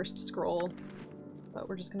like a cursed scroll, but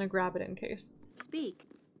we're just gonna grab it in case. Speak.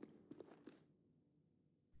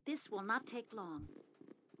 This will not take long.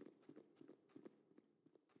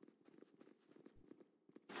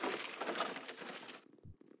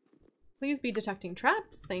 Please be detecting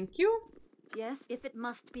traps, thank you. Yes, if it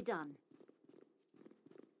must be done.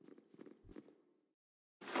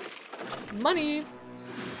 Money.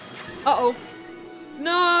 Uh-oh.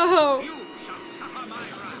 No!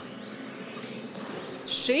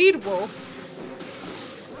 Shade Wolf.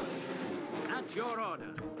 At your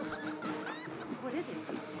order. What is it?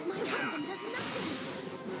 My weapon does nothing.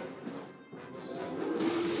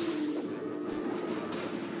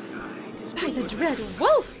 By the dread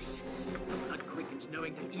wolf! Blood quickens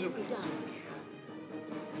knowing that evil is so near.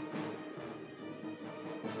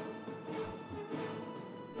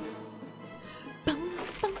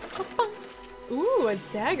 Ooh, a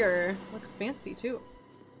dagger. Looks fancy too.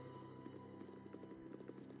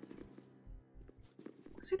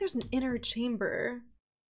 Looks like there's an inner chamber.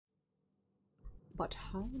 But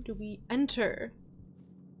how do we enter?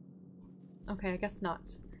 Okay, I guess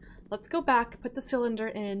not. Let's go back, put the cylinder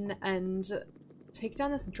in, and take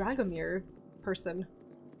down this Dragomir person.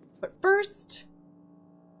 But first,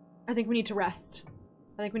 I think we need to rest.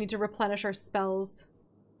 I think we need to replenish our spells.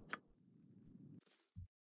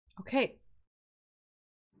 Okay.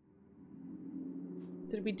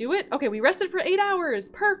 Did we do it? Okay, we rested for 8 hours.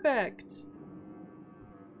 Perfect.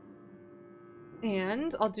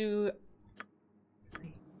 And I'll do... Let's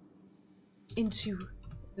see. Into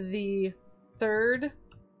the third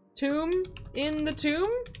tomb in the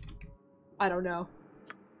tomb? I don't know.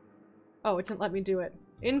 Oh, it didn't let me do it.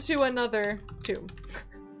 Into another tomb.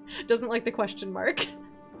 Doesn't like the question mark.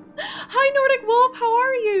 Hi, Nordic Wolf, how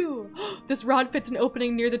are you? This rod fits an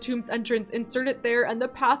opening near the tomb's entrance. Insert it there and the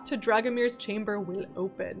path to Dragomir's chamber will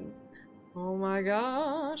open. Oh my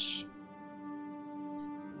gosh.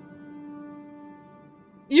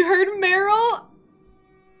 You heard Meryl?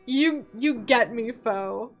 You get me,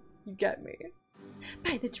 foe. You get me.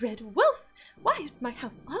 By the dread wolf, why is my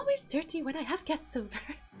house always dirty when I have guests over?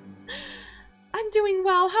 I'm doing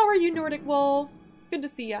well. How are you, Nordic Wolf? Good to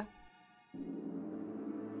see ya.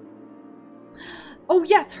 Oh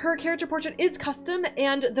yes, her character portrait is custom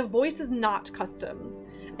and the voice is not custom.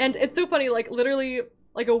 And it's so funny, like literally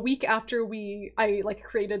like a week after I like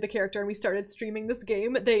created the character and we started streaming this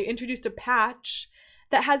game, they introduced a patch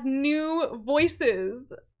that has new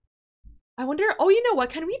voices. I wonder, oh, you know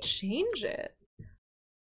what? Can we change it?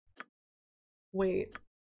 Wait,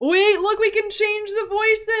 look, we can change the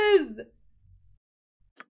voices.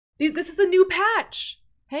 This is the new patch.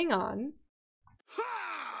 Hang on.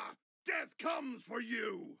 Ha! Death comes for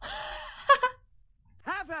you.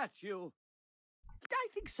 Have at you. I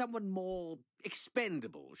think someone more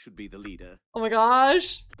expendable should be the leader. Oh my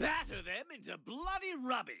gosh. Batter them into bloody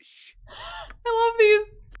rubbish. I love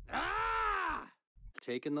these. Ah!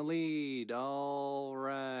 Taking the lead, all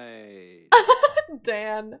right.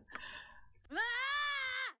 Dan.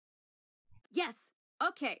 Yes,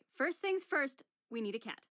 Okay, first things first, we need a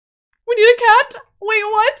cat. We need a cat? Wait,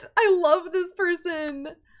 what? I love this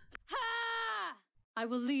person. I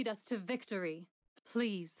will lead us to victory.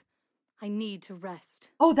 Please, I need to rest.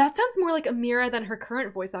 Oh, that sounds more like Amira than her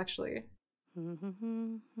current voice, actually.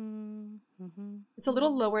 It's a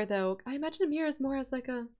little lower, though. I imagine Amira's more as like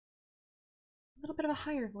a little bit of a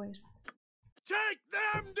higher voice. Take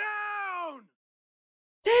them down!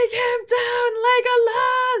 Take him down,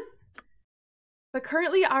 Legolas! But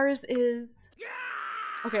currently ours is...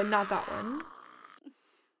 Okay, not that one.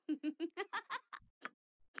 You're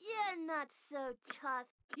not so tough.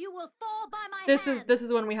 You will fall by my This hand.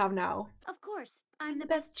 is one we have now. Of course, I'm the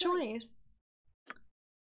Best choice.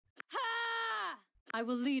 I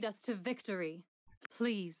will lead us to victory.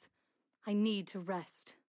 Please, I need to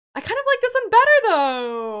rest. I kind of like this one better,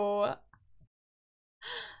 though.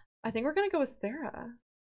 I think we're gonna go with Sarah.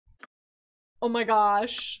 Oh my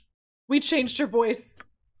gosh. We changed her voice.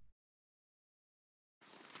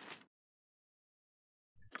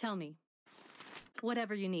 Tell me,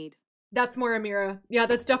 whatever you need. That's more Amira. Yeah,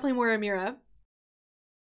 that's definitely more Amira.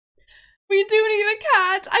 We do need a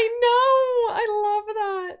cat. I know. I love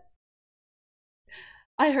that.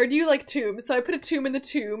 I heard you like tombs, so I put a tomb in the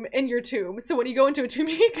tomb in your tomb. So when you go into a tomb,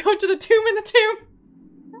 you can go to the tomb in the tomb.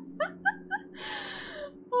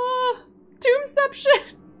 Oh,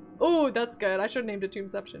 Tombception. Oh, that's good. I should have named it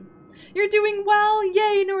Tombception. You're doing well.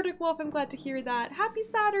 Yay, Nordic Wolf. I'm glad to hear that. Happy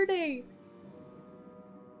Saturday.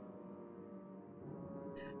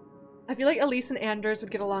 I feel like Elise and Anders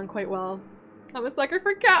would get along quite well. I'm a sucker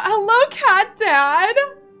for cat. Hello, Cat Dad.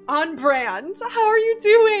 On brand. How are you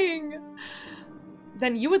doing?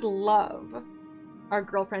 Then you would love our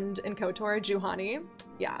girlfriend in KOTOR, Juhani.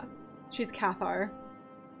 Yeah, she's Cathar.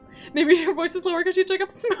 Maybe your voice is lower because she took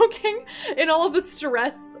up smoking in all of the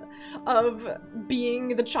stress of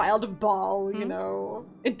being the child of Baal, you know?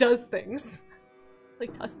 It does things.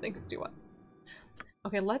 Like, does things to us.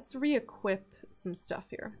 Okay, let's re-equip some stuff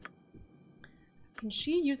here. Can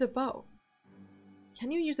she use a bow?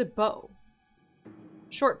 Can you use a bow?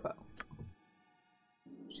 Short bow.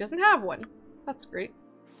 She doesn't have one. That's great.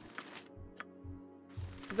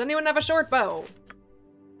 Does anyone have a short bow?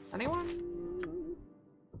 Anyone?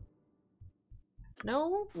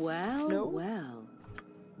 No? Well, no? Well.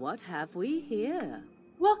 What have we here?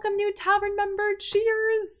 Welcome, new tavern member.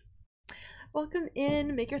 Cheers! Welcome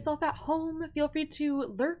in. Make yourself at home. Feel free to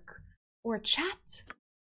lurk or chat.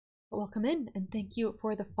 But welcome in, and thank you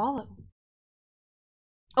for the follow.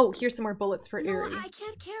 Oh, here's some more bullets for Aerie. No, I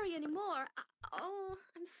can't carry anymore. Oh,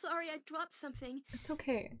 I'm sorry, I dropped something. It's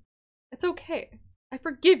okay. It's okay. I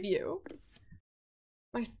forgive you.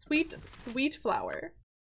 My sweet, sweet flower.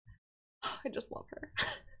 I just love her.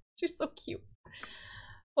 She's so cute.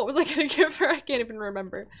 What was I gonna give her? I can't even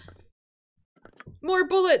remember. More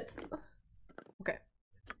bullets! Okay.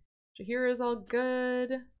 Jahira's all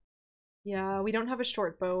good. Yeah, we don't have a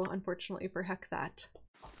short bow, unfortunately, for Hexat.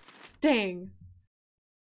 Dang!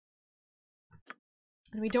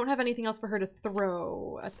 And we don't have anything else for her to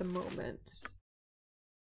throw at the moment.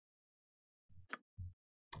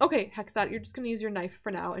 Okay, Hexat, you're just gonna use your knife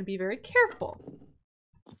for now and be very careful.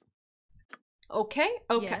 Okay,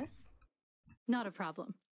 okay. Yes. Not a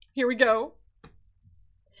problem. Here we go.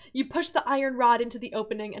 You push the iron rod into the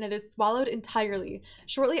opening and it is swallowed entirely.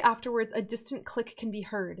 Shortly afterwards, a distant click can be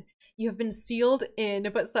heard. You have been sealed in,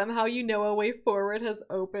 but somehow you know a way forward has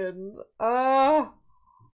opened. Oh!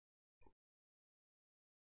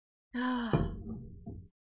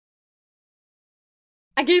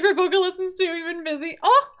 I gave her vocal lessons too, you've been busy.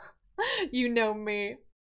 Oh! You know me.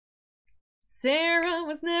 Sarah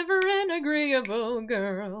was never an agreeable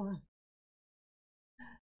girl.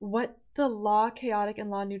 What the law chaotic and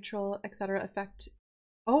law neutral, etc. affect?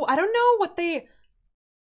 Oh, I don't know what they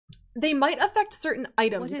might affect certain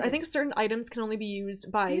items. I think certain items can only be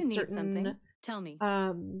used by certain Tell me.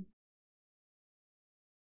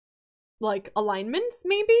 Like alignments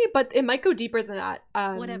maybe, but it might go deeper than that.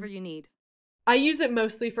 Whatever you need. I use it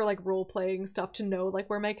mostly for like role-playing stuff to know like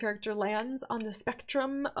where my character lands on the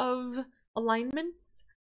spectrum of alignments.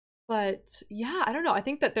 But yeah, I don't know. I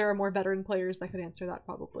think that there are more veteran players that could answer that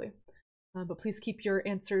probably. But please keep your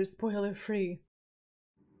answers spoiler-free.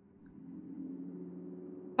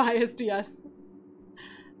 Biased, yes.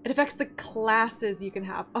 It affects the classes you can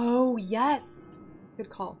have. Oh, yes. Good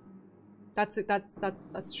call. That's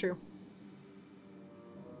true.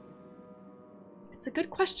 It's a good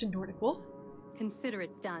question, Nordic Wolf. Consider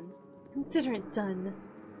it done. Consider it done.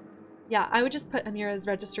 Yeah, I would just put Amira's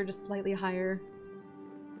register just slightly higher.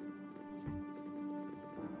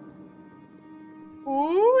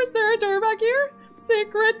 Ooh, is there a door back here?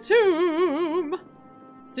 Sacred tomb!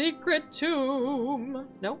 Secret tomb.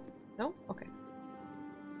 No? No? Okay.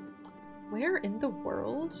 Where in the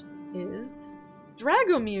world is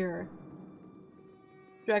Dragomir?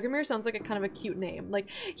 Dragomir sounds like a kind of a cute name. Like,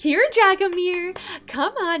 here, Dragomir!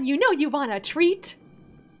 Come on, you know you want a treat!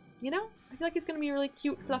 You know? I feel like he's gonna be a really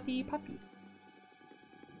cute, fluffy puppy.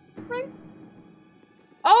 Right?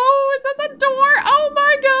 Oh, is this a door? Oh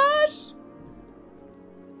my gosh!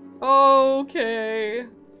 Okay.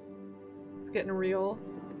 It's getting real.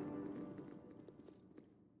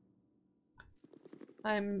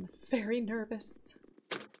 I'm very nervous.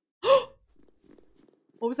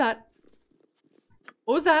 What was that?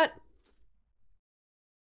 What was that?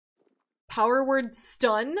 Power word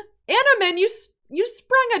stun? Animen, you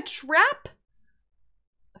sprung a trap?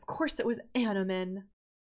 Of course it was Animen.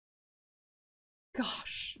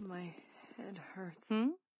 Gosh. My head hurts.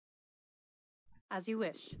 Hmm? As you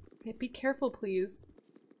wish. Okay, be careful, please.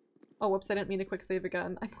 Oh, whoops, I didn't mean to quick save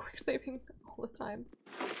again. I'm quick saving all the time.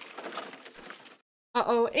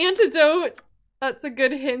 Uh-oh, antidote! That's a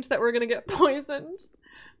good hint that we're gonna get poisoned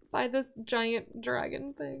by this giant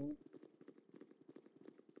dragon thing.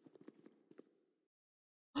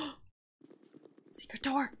 Secret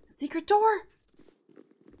door! Secret door!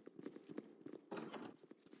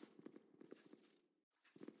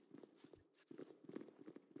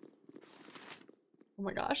 Oh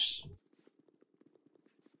my gosh.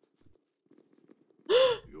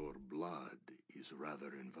 Your blood is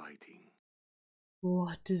rather inviting.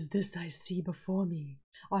 What is this I see before me?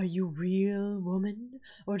 Are you real, woman?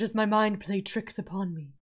 Or does my mind play tricks upon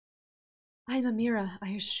me? I am Amira. I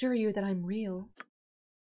assure you that I'm real.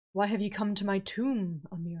 Why have you come to my tomb,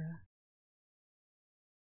 Amira?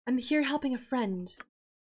 I'm here helping a friend.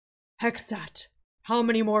 Hexat, how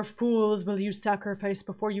many more fools will you sacrifice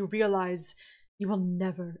before you realize you will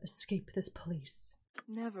never escape this place?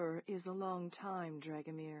 Never is a long time,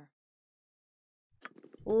 Dragomir.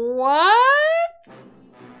 What?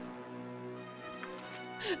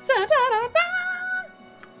 Da, da, da,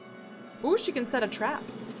 da. Ooh, she can set a trap.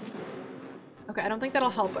 Okay, I don't think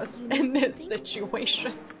that'll help us in this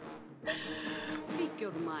situation. Speak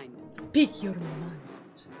your mind. Speak your mind.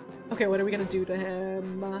 Okay, what are we gonna do to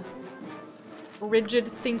him?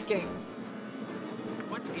 Rigid thinking.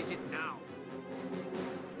 What is it now?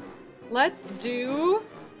 Let's do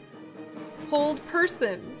hold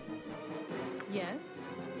person. Yes.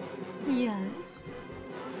 Yes.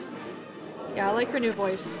 Yeah, I like her new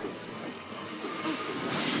voice.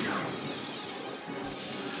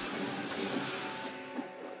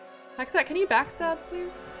 Hexat, can you backstab,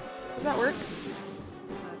 please? Does that work?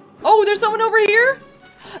 Oh, there's someone over here?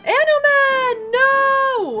 Anoman!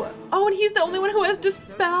 No! Oh, and he's the only one who has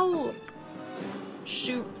Dispel.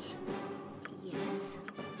 Shoot. Yes.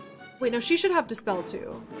 Wait, no, she should have Dispel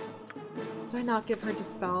too. Did I not give her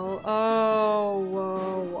Dispel? Oh,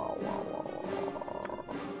 whoa, whoa, whoa, whoa, whoa.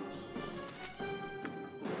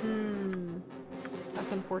 Hmm.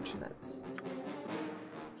 That's unfortunate.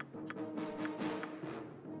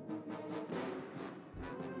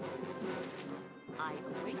 I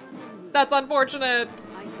await. That's unfortunate.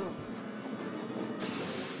 I go.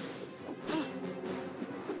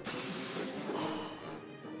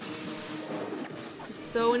 This is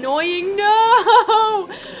so annoying. No!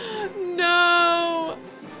 No!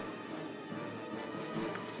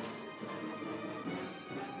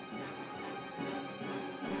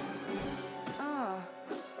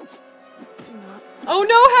 Oh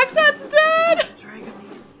no, Hexat's dead!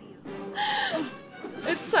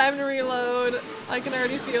 It's time to reload. I can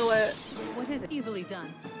already feel it. What is it? Easily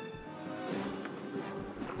done.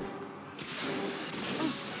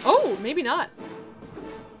 Oh, maybe not.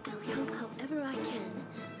 I'll help however I can.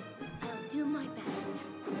 I'll do my best.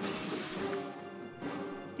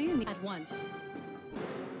 Do you need at once?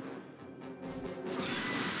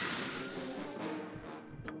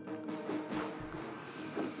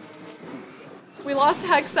 We lost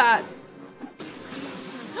Hexat.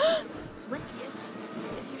 What if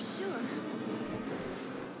you're sure?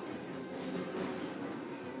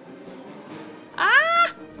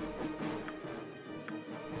 Ah!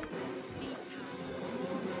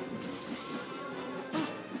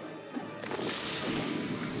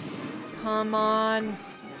 Come on.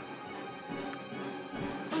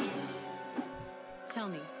 Tell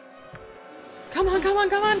me. Come on, come on,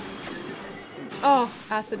 come on. Oh,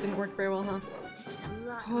 acid didn't work very well, huh? This is a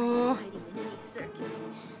lot more exciting than any circus.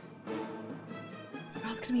 What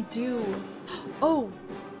else can we do? Oh!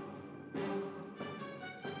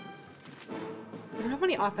 We don't have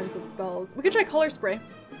any offensive spells. We could try Color Spray.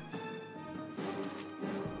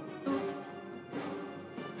 Oops.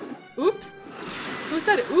 Oops? Who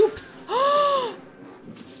said oops?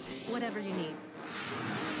 Whatever you need.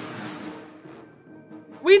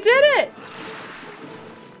 We did it!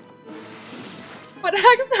 But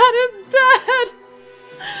Hexat is dead!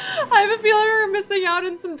 I have a feeling we're missing out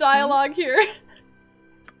on some dialogue here.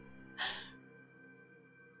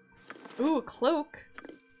 Ooh, a cloak.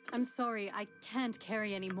 I'm sorry, I can't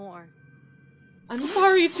carry any more. I'm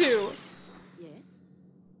sorry too. Yes?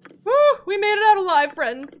 Woo! We made it out alive,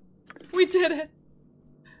 friends. We did it.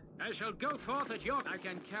 I shall go forth at your... I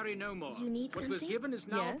can carry no more. You need what was something? given is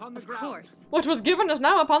now Yes, upon the of ground. course. What was given is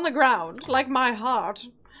now upon the ground, like my heart.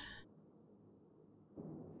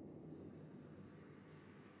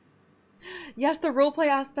 Yes, the roleplay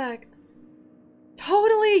aspects.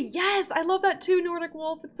 Totally! Yes! I love that too, Nordic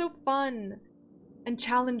Wolf. It's so fun. And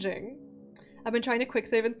challenging. I've been trying to quick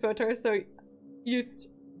save in SWTOR, so used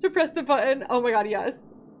to press the button. Oh my god,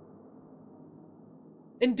 yes.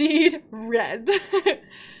 Indeed, red.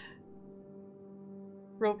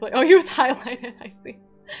 Roleplay. Oh, he was highlighted. I see.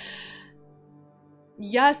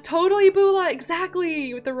 Yes, totally, Bula.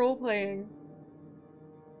 Exactly, with the roleplaying.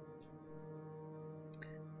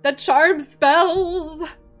 The charm spells!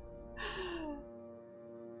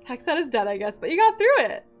 Hexat is dead, I guess, but you got through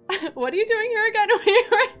it. What are you doing here again?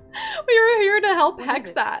 We were here to help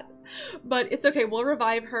Hexat. But it's okay, we'll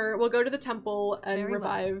revive her. We'll go to the temple and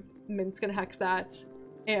revive Minsk and Hexat.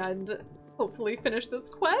 And hopefully finish this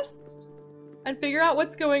quest. And figure out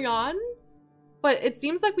what's going on. But it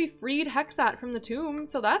seems like we freed Hexat from the tomb,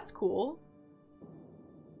 so that's cool.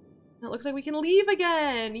 It looks like we can leave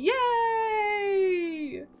again!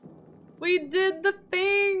 Yay! We did the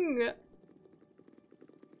thing!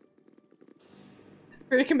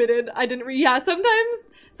 Very committed. I didn't yeah,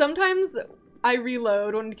 sometimes I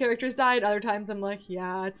reload when characters died, other times I'm like,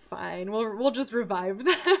 yeah, it's fine. We'll just revive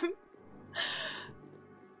them.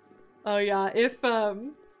 Oh yeah, if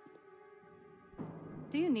Do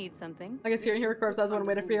you need something? I guess hearing her corpse has one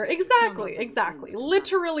way to free her. Exactly, exactly.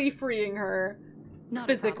 Literally freeing her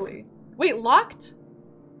physically. Wait, locked?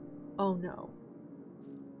 Oh no.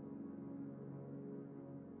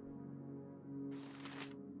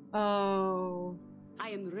 Oh. I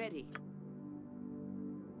am ready.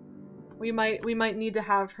 We might need to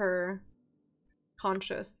have her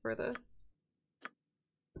conscious for this.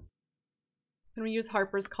 Can we use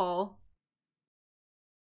Harper's Call?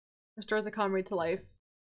 Restores a comrade to life.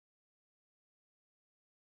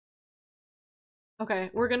 Okay,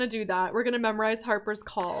 we're gonna do that. We're gonna memorize Harper's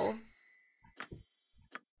Call.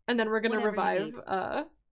 And then we're gonna revive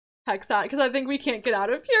Hexat, because I think we can't get out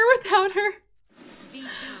of here without her.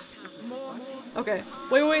 Okay.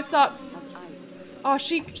 Wait, stop. Oh,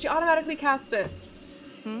 she automatically cast it.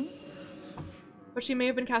 Hmm? But she may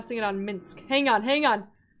have been casting it on Minsk. Hang on.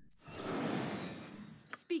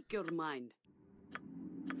 Speak your mind.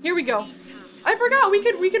 Here we go. I forgot we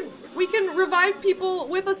can revive people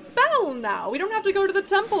with a spell now. We don't have to go to the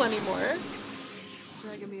temple anymore.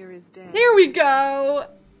 Dragomir is dead. Here we go.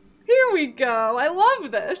 I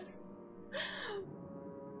love this.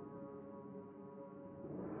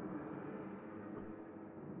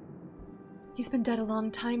 He's been dead a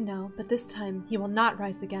long time now, but this time he will not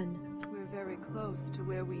rise again. We're very close to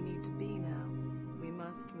where we need to be now. We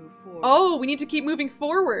must move forward. Oh, we need to keep moving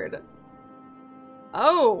forward.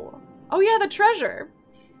 Oh yeah, the treasure.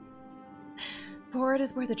 Forward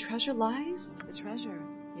is where the treasure lies? The treasure,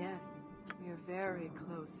 yes. We are very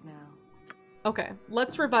close now. Okay,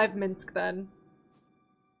 let's revive Minsk then.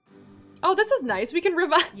 Oh, this is nice. We can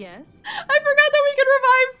revive. Yes. I forgot that we can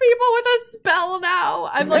revive people with a spell now.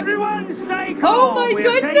 I'm like, everyone stay calm. Oh my We're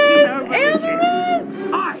goodness, Amorous!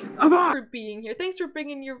 Thanks for being here. Thanks for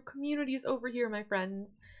bringing your communities over here, my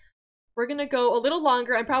friends. We're gonna go a little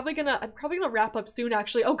longer. I'm probably gonna wrap up soon.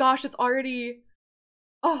 Actually, oh gosh, it's already.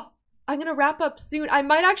 Oh, I'm gonna wrap up soon. I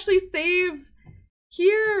might actually save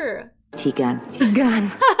here. Tigan.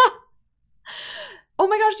 Oh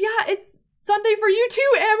my gosh, yeah, it's Sunday for you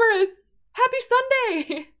too, Amorous. Happy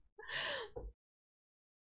Sunday!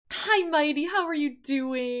 Hi, Mighty. How are you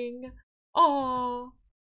doing? Aww.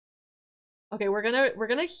 Okay, we're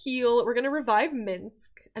gonna heal. We're gonna revive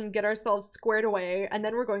Minsk and get ourselves squared away, and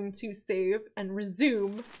then we're going to save and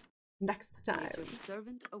resume next time.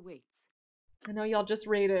 Servant awaits. I know y'all just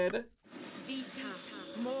raided,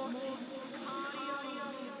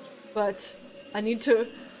 but I need to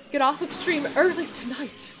get off of stream early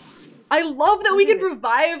tonight. I love that we can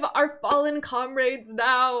revive our fallen comrades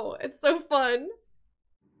now. It's so fun.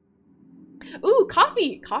 Ooh,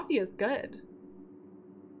 coffee! Coffee is good.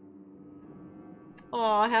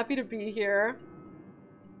 Aw, happy to be here.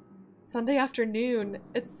 Sunday afternoon.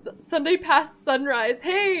 It's Sunday past sunrise.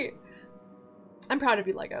 Hey! I'm proud of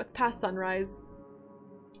you, Lego. It's past sunrise.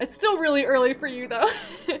 It's still really early for you, though.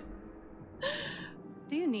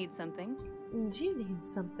 Do you need something? Do you need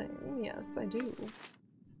something? Yes, I do.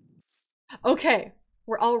 Okay,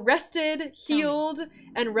 we're all rested, healed,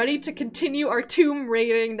 and ready to continue our tomb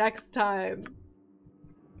raiding next time.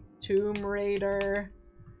 Tomb Raider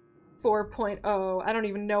 4.0. I don't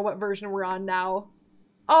even know what version we're on now.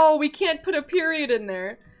 Oh, we can't put a period in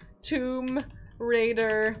there. Tomb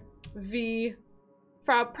Raider V.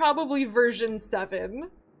 Probably version 7.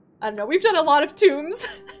 I don't know. We've done a lot of tombs.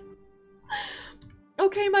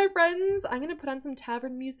 Okay, my friends. I'm gonna put on some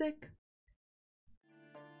tavern music.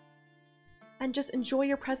 And just enjoy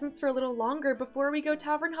your presence for a little longer before we go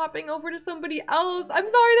tavern hopping over to somebody else. I'm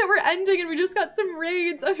sorry that we're ending and we just got some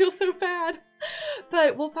raids. I feel so bad.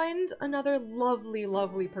 But we'll find another lovely,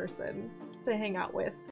 lovely person to hang out with